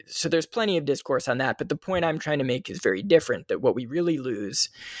planet. So there's plenty of discourse on that. But the point I'm trying to make is very different, that what we really lose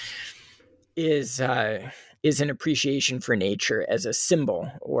is an appreciation for nature as a symbol,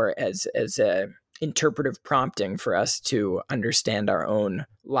 or as a interpretive prompting for us to understand our own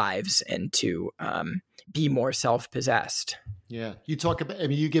lives and to be more self-possessed. Yeah. You talk about,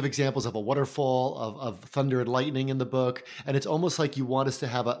 you give examples of a waterfall, of thunder and lightning in the book. And it's almost like you want us to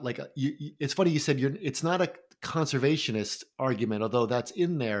have it's funny you said it's not a conservationist argument, although that's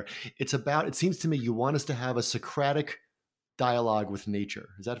in there. It seems to me you want us to have a Socratic dialogue with nature.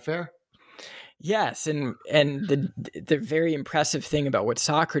 Is that fair? Yes, and the very impressive thing about what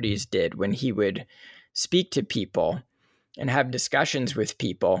Socrates did when he would speak to people and have discussions with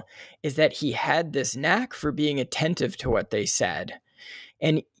people is that he had this knack for being attentive to what they said.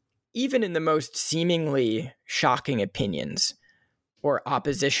 And even in the most seemingly shocking opinions or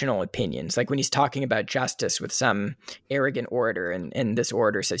oppositional opinions, like when he's talking about justice with some arrogant orator, and this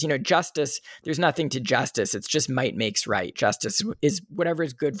orator says, justice, there's nothing to justice. It's just might makes right. Justice is whatever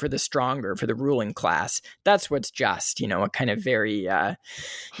is good for the stronger, for the ruling class. That's what's just, a kind of very,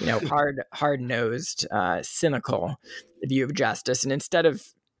 hard-nosed, cynical view of justice. And instead of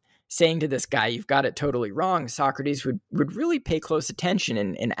saying to this guy, you've got it totally wrong, Socrates would really pay close attention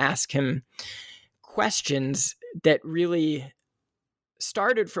and ask him questions that really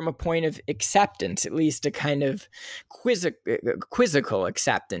started from a point of acceptance, at least a kind of quizzical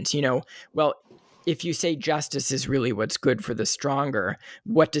acceptance. Well, if you say justice is really what's good for the stronger,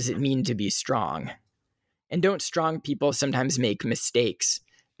 what does it mean to be strong? And don't strong people sometimes make mistakes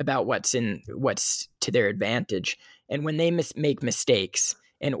about what's to their advantage? And when they make mistakes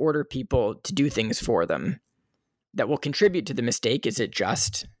and order people to do things for them that will contribute to the mistake, is it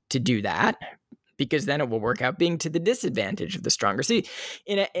just to do that? Because then it will work out being to the disadvantage of the stronger. See,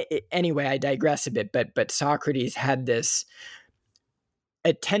 anyway, I digress a bit, but Socrates had this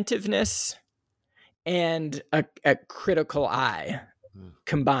attentiveness and a critical eye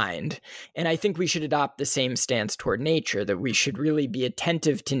combined. And I think we should adopt the same stance toward nature, that we should really be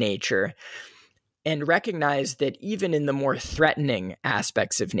attentive to nature and recognize that even in the more threatening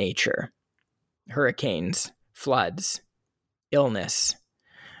aspects of nature, hurricanes, floods, illness,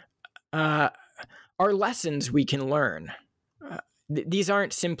 are lessons we can learn. These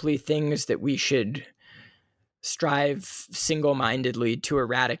aren't simply things that we should strive single-mindedly to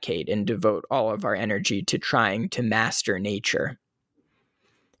eradicate and devote all of our energy to trying to master nature.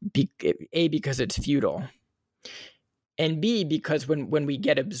 A, because it's futile. And B, because when we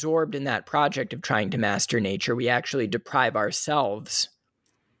get absorbed in that project of trying to master nature, we actually deprive ourselves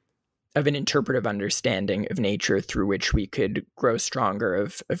of an interpretive understanding of nature through which we could grow stronger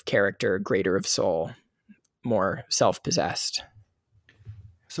of character, greater of soul, more self-possessed.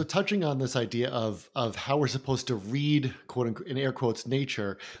 So touching on this idea of how we're supposed to read, quote unquote, in air quotes,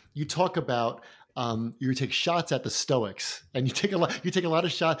 nature, you talk about you take shots at the Stoics, and you take a lot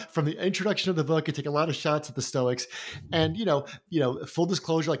of shots from the introduction of the book. You take a lot of shots at the Stoics, and full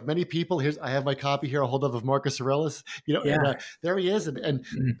disclosure, like many people, I have my copy here. I'll hold up of Marcus Aurelius. And, there he is,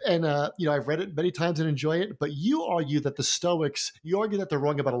 and I've read it many times and enjoy it. But you argue that the Stoics, that they're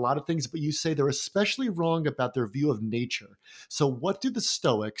wrong about a lot of things, but you say they're especially wrong about their view of nature. So, what do the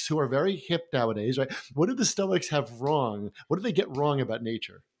Stoics, who are very hip nowadays, right? What do the Stoics have wrong? What do they get wrong about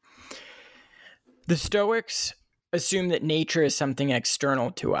nature? The Stoics assume that nature is something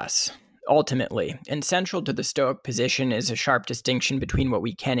external to us, ultimately. And central to the Stoic position is a sharp distinction between what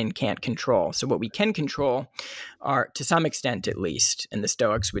we can and can't control. So what we can control are, to some extent at least, and the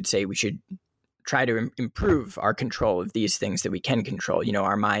Stoics would say we should try to improve our control of these things that we can control,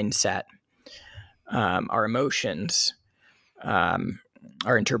 our mindset, our emotions,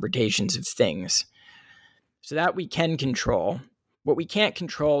 our interpretations of things. So that we can control. What we can't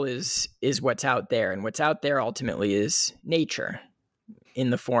control is what's out there. And what's out there ultimately is nature in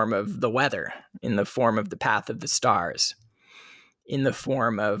the form of the weather, in the form of the path of the stars, in the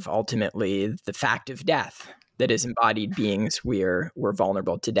form of ultimately the fact of death, that as embodied beings, we're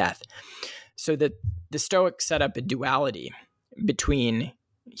vulnerable to death. So that the Stoics set up a duality between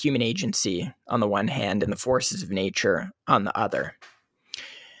human agency on the one hand and the forces of nature on the other.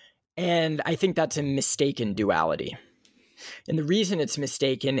 And I think that's a mistaken duality. And the reason it's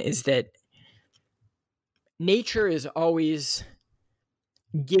mistaken is that nature is always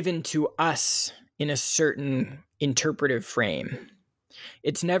given to us in a certain interpretive frame.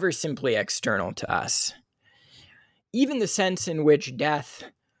 It's never simply external to us. Even the sense in which death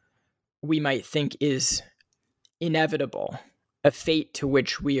we might think is inevitable, a fate to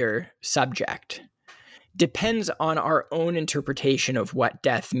which we are subject, depends on our own interpretation of what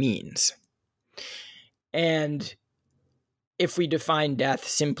death means. And if we define death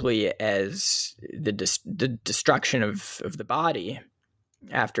simply as the destruction of the body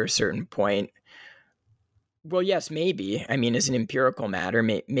after a certain point, well, yes, maybe. I mean, as an empirical matter,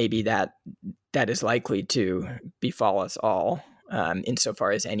 maybe that is likely to befall us all,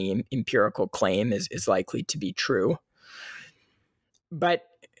 insofar as any empirical claim is likely to be true. But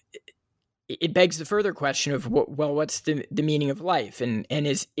it begs the further question of, what's the meaning of life? And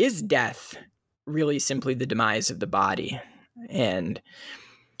is death really simply the demise of the body? And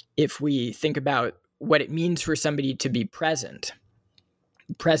if we think about what it means for somebody to be present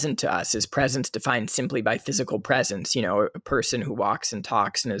to us, is presence defined simply by physical presence, a person who walks and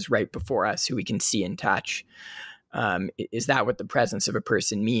talks and is right before us, who we can see and touch. Is that what the presence of a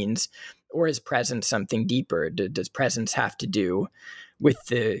person means? Or is presence something deeper? Does presence have to do with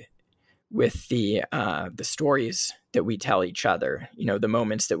the stories that we tell each other, the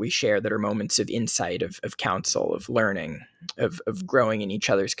moments that we share that are moments of insight, of counsel, of learning, of growing in each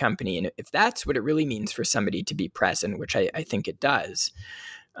other's company? And if that's what it really means for somebody to be present, which I think it does,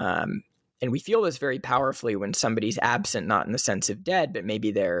 and we feel this very powerfully when somebody's absent, not in the sense of dead, but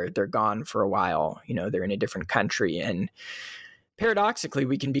maybe they're gone for a while, they're in a different country. And paradoxically,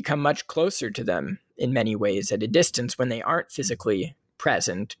 we can become much closer to them in many ways at a distance when they aren't physically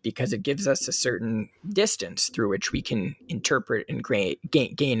present, because it gives us a certain distance through which we can interpret and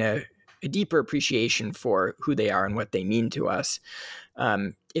gain a deeper appreciation for who they are and what they mean to us.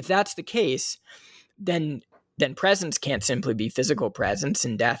 If that's the case, then presence can't simply be physical presence,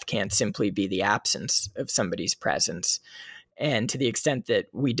 and death can't simply be the absence of somebody's presence. And to the extent that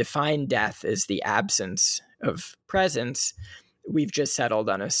we define death as the absence of presence, we've just settled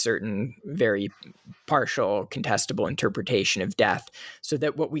on a certain very partial, contestable interpretation of death, so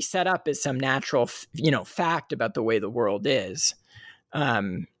that what we set up as some natural, fact about the way the world is,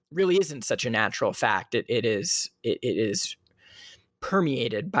 really isn't such a natural fact. It is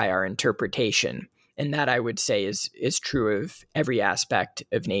permeated by our interpretation. And that, I would say, is true of every aspect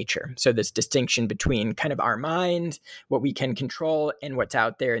of nature. So this distinction between kind of our mind, what we can control, and what's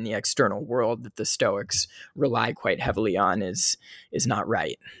out there in the external world that the Stoics rely quite heavily on is not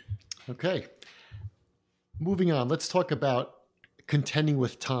right. Okay. Moving on, let's talk about contending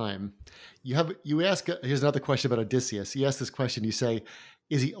with time. Here's another question about Odysseus. You ask this question, you say,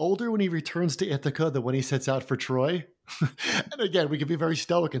 is he older when he returns to Ithaca than when he sets out for Troy? And again, we can be very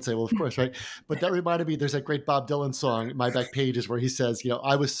stoic and say, well, of course, right? But that reminded me, there's that great Bob Dylan song, My Back Pages, where he says,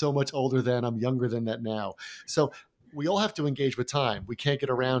 I was so much older then, I'm younger than that now. So we all have to engage with time. We can't get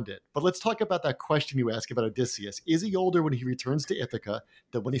around it. But let's talk about that question you asked about Odysseus. Is he older when he returns to Ithaca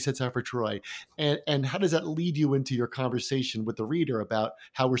than when he sets out for Troy? And how does that lead you into your conversation with the reader about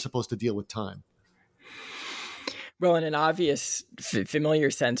how we're supposed to deal with time? Well, in an obvious,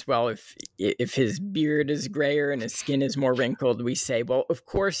 familiar sense, well, if his beard is grayer and his skin is more wrinkled, we say, well, of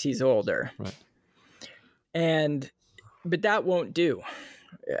course he's older. Right. But that won't do.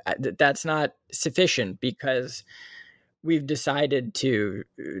 That's not sufficient, because we've decided to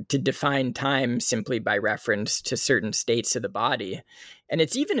define time simply by reference to certain states of the body. And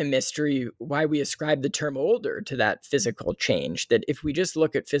it's even a mystery why we ascribe the term older to that physical change, that if we just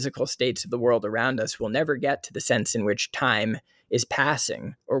look at physical states of the world around us, we'll never get to the sense in which time is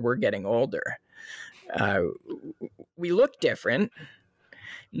passing or we're getting older. We look different.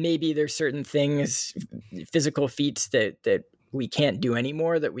 Maybe there's certain things, physical feats that we can't do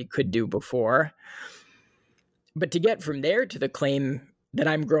anymore that we could do before. But to get from there to the claim that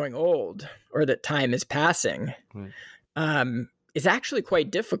I'm growing old or that time is passing, right, is actually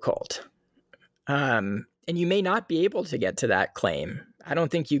quite difficult. And you may not be able to get to that claim. I don't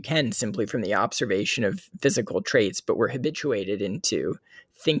think you can, simply from the observation of physical traits, but we're habituated into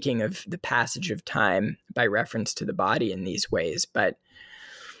thinking of the passage of time by reference to the body in these ways. But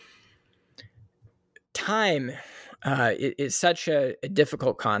time is such a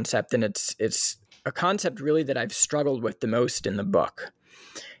difficult concept, and it's a concept really that I've struggled with the most in the book.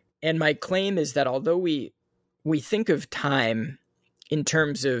 And my claim is that although we think of time in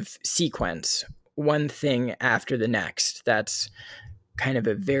terms of sequence, one thing after the next, that's kind of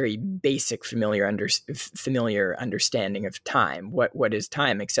a very basic familiar understanding of time. What is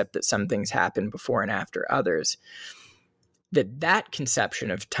time except that some things happen before and after others? That conception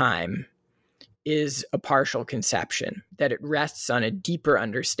of time is a partial conception, that it rests on a deeper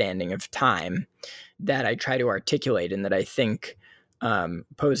understanding of time that I try to articulate, and that I think,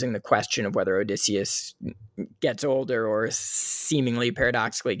 posing the question of whether Odysseus gets older or seemingly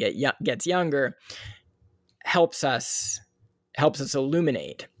paradoxically gets younger, helps us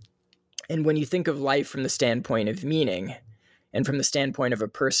illuminate. And when you think of life from the standpoint of meaning and from the standpoint of a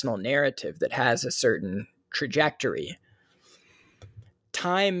personal narrative that has a certain trajectory,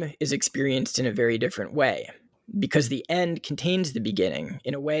 time is experienced in a very different way, because the end contains the beginning.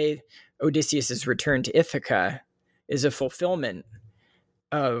 In a way, Odysseus's return to Ithaca is a fulfillment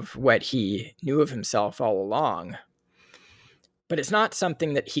of what he knew of himself all along. But it's not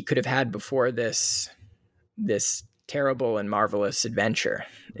something that he could have had before this terrible and marvelous adventure,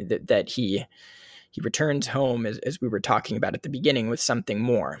 that he returns home, as we were talking about at the beginning, with something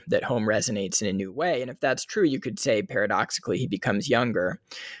more, that home resonates in a new way. And if that's true, you could say paradoxically he becomes younger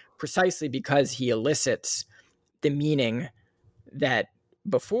precisely because he elicits the meaning that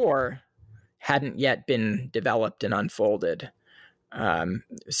before hadn't yet been developed and unfolded.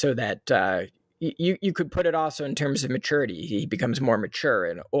 So that you could put it also in terms of maturity. He becomes more mature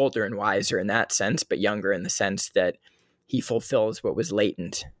and older and wiser in that sense, but younger in the sense that he fulfills what was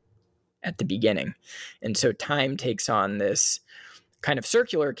latent at the beginning. And so time takes on this kind of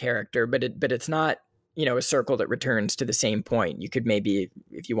circular character, but it's not, a circle that returns to the same point. You could maybe,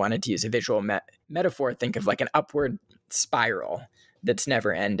 if you wanted to use a visual metaphor, think of like an upward spiral that's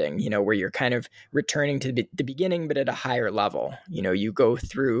never ending, where you're kind of returning to the beginning, but at a higher level. You go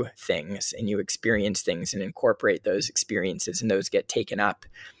through things and you experience things and incorporate those experiences, and those get taken up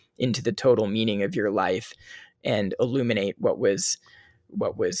into the total meaning of your life and illuminate what was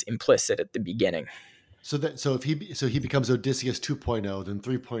implicit at the beginning. So he becomes Odysseus 2.0, then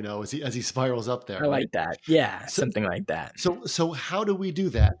 3.0 as he spirals up there. I like that. Yeah, something like that. So how do we do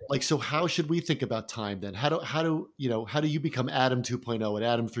that? So how should we think about time then? How do you become Adam 2.0 and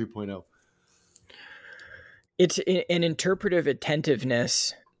Adam 3.0? It's an interpretive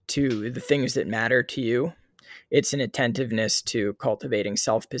attentiveness to the things that matter to you. It's an attentiveness to cultivating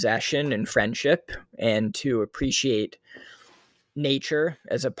self-possession and friendship, and to appreciate nature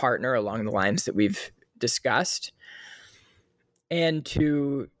as a partner along the lines that we've discussed, and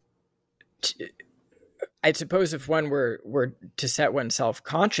to I suppose if one were to set oneself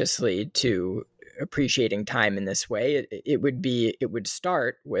consciously to appreciating time in this way, it would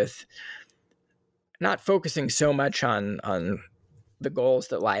start with not focusing so much on the goals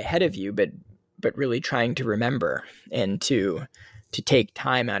that lie ahead of you, but really trying to remember and to take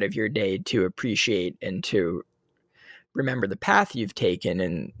time out of your day to appreciate and to remember the path you've taken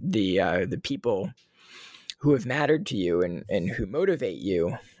and the people who have mattered to you and who motivate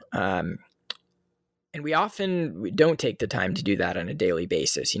you. And we often don't take the time to do that on a daily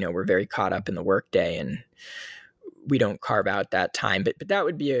basis. We're very caught up in the workday and we don't carve out that time, but that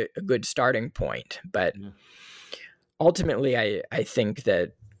would be a good starting point. But ultimately, I think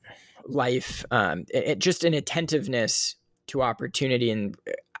that life, just an attentiveness to opportunity and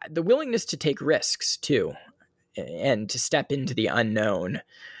the willingness to take risks too, and to step into the unknown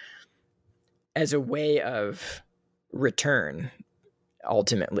as a way of return,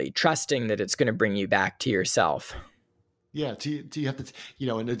 ultimately trusting that it's going to bring you back to yourself. Yeah, do you have to,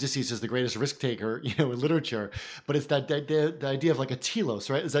 and Odysseus is the greatest risk taker, in literature, but it's the idea of like a telos,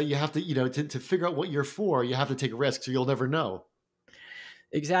 right? Is that you have to, to figure out what you're for, you have to take risks or you'll never know.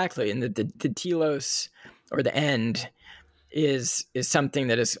 Exactly. And the telos, or the end, is something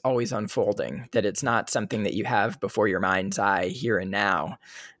that is always unfolding, that it's not something that you have before your mind's eye here and now.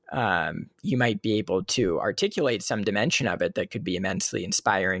 You might be able to articulate some dimension of it that could be immensely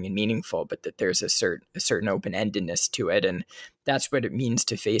inspiring and meaningful, but that there's a certain open-endedness to it. And that's what it means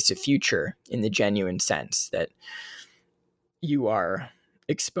to face a future in the genuine sense, that you are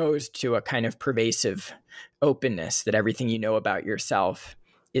exposed to a kind of pervasive openness, that everything you know about yourself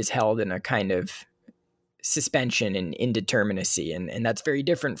is held in a kind of suspension and indeterminacy. And that's very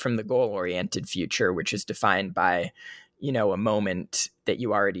different from the goal-oriented future, which is defined by a moment that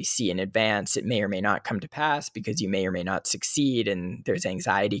you already see in advance. It may or may not come to pass because you may or may not succeed, and there's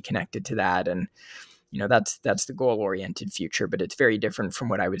anxiety connected to that. And that's the goal-oriented future, but it's very different from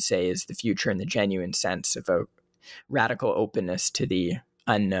what I would say is the future in the genuine sense of a radical openness to the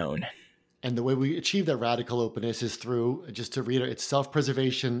unknown. And the way we achieve that radical openness is through, just to read it, it's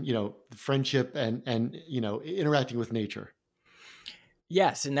self-preservation, friendship, and interacting with nature.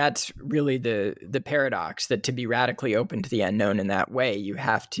 Yes, and that's really the paradox, that to be radically open to the unknown in that way, you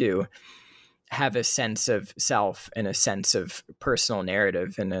have to have a sense of self and a sense of personal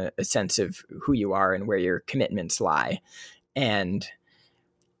narrative and a sense of who you are and where your commitments lie. And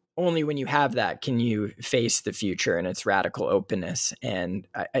only when you have that can you face the future and its radical openness. And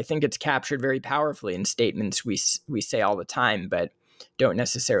I think it's captured very powerfully in statements we say all the time, but don't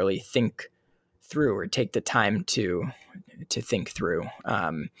necessarily think through or take the time to think through.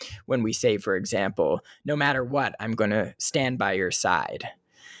 When we say, for example, no matter what, I'm going to stand by your side.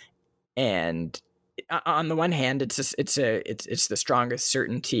 And on the one hand, it's the strongest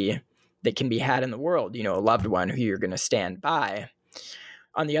certainty that can be had in the world, a loved one who you're going to stand by.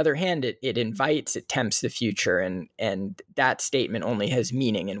 On the other hand, it invites, it tempts the future, and that statement only has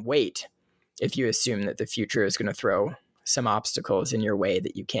meaning and weight if you assume that the future is going to throw some obstacles in your way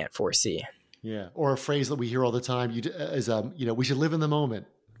that you can't foresee. Yeah. Or a phrase that we hear all the time is, we should live in the moment.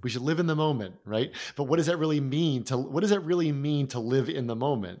 We should live in the moment, right? But what does that really mean to live in the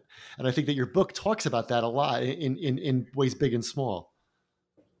moment? And I think that your book talks about that a lot in ways big and small.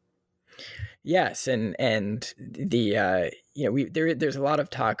 Yes, and the there's a lot of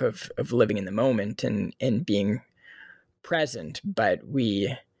talk of living in the moment and being present, but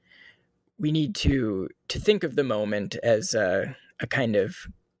we need to think of the moment as a kind of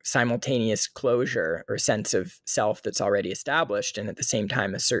simultaneous closure or sense of self that's already established, and at the same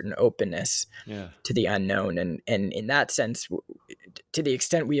time a certain openness to the unknown. And in that sense, to the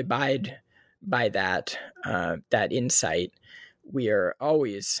extent we abide by that insight, we are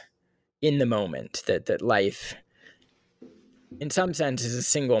always in the moment, that life in some sense is a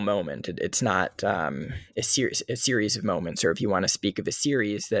single moment. It's not a series of moments, or if you want to speak of a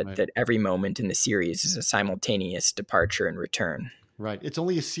series, that every moment in the series is a simultaneous departure and return. Right. It's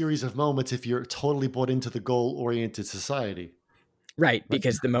only a series of moments if you're totally bought into the goal-oriented society. Right,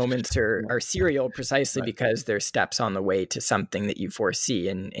 because the moments are serial precisely because they're steps on the way to something that you foresee,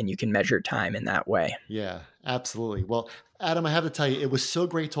 and you can measure time in that way. Yeah, absolutely. Well, Adam, I have to tell you, it was so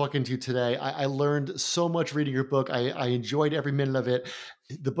great talking to you today. I learned so much reading your book. I enjoyed every minute of it.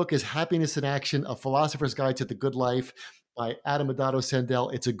 The book is Happiness in Action, A Philosopher's Guide to the Good Life by Adam Adatto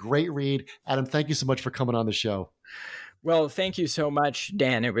Sandel. It's a great read. Adam, thank you so much for coming on the show. Well, thank you so much,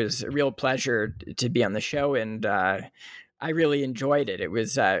 Dan. It was a real pleasure to be on the show, and I really enjoyed it. It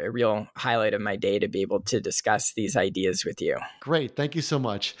was a real highlight of my day to be able to discuss these ideas with you. Great. Thank you so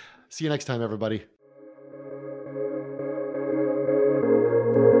much. See you next time, everybody.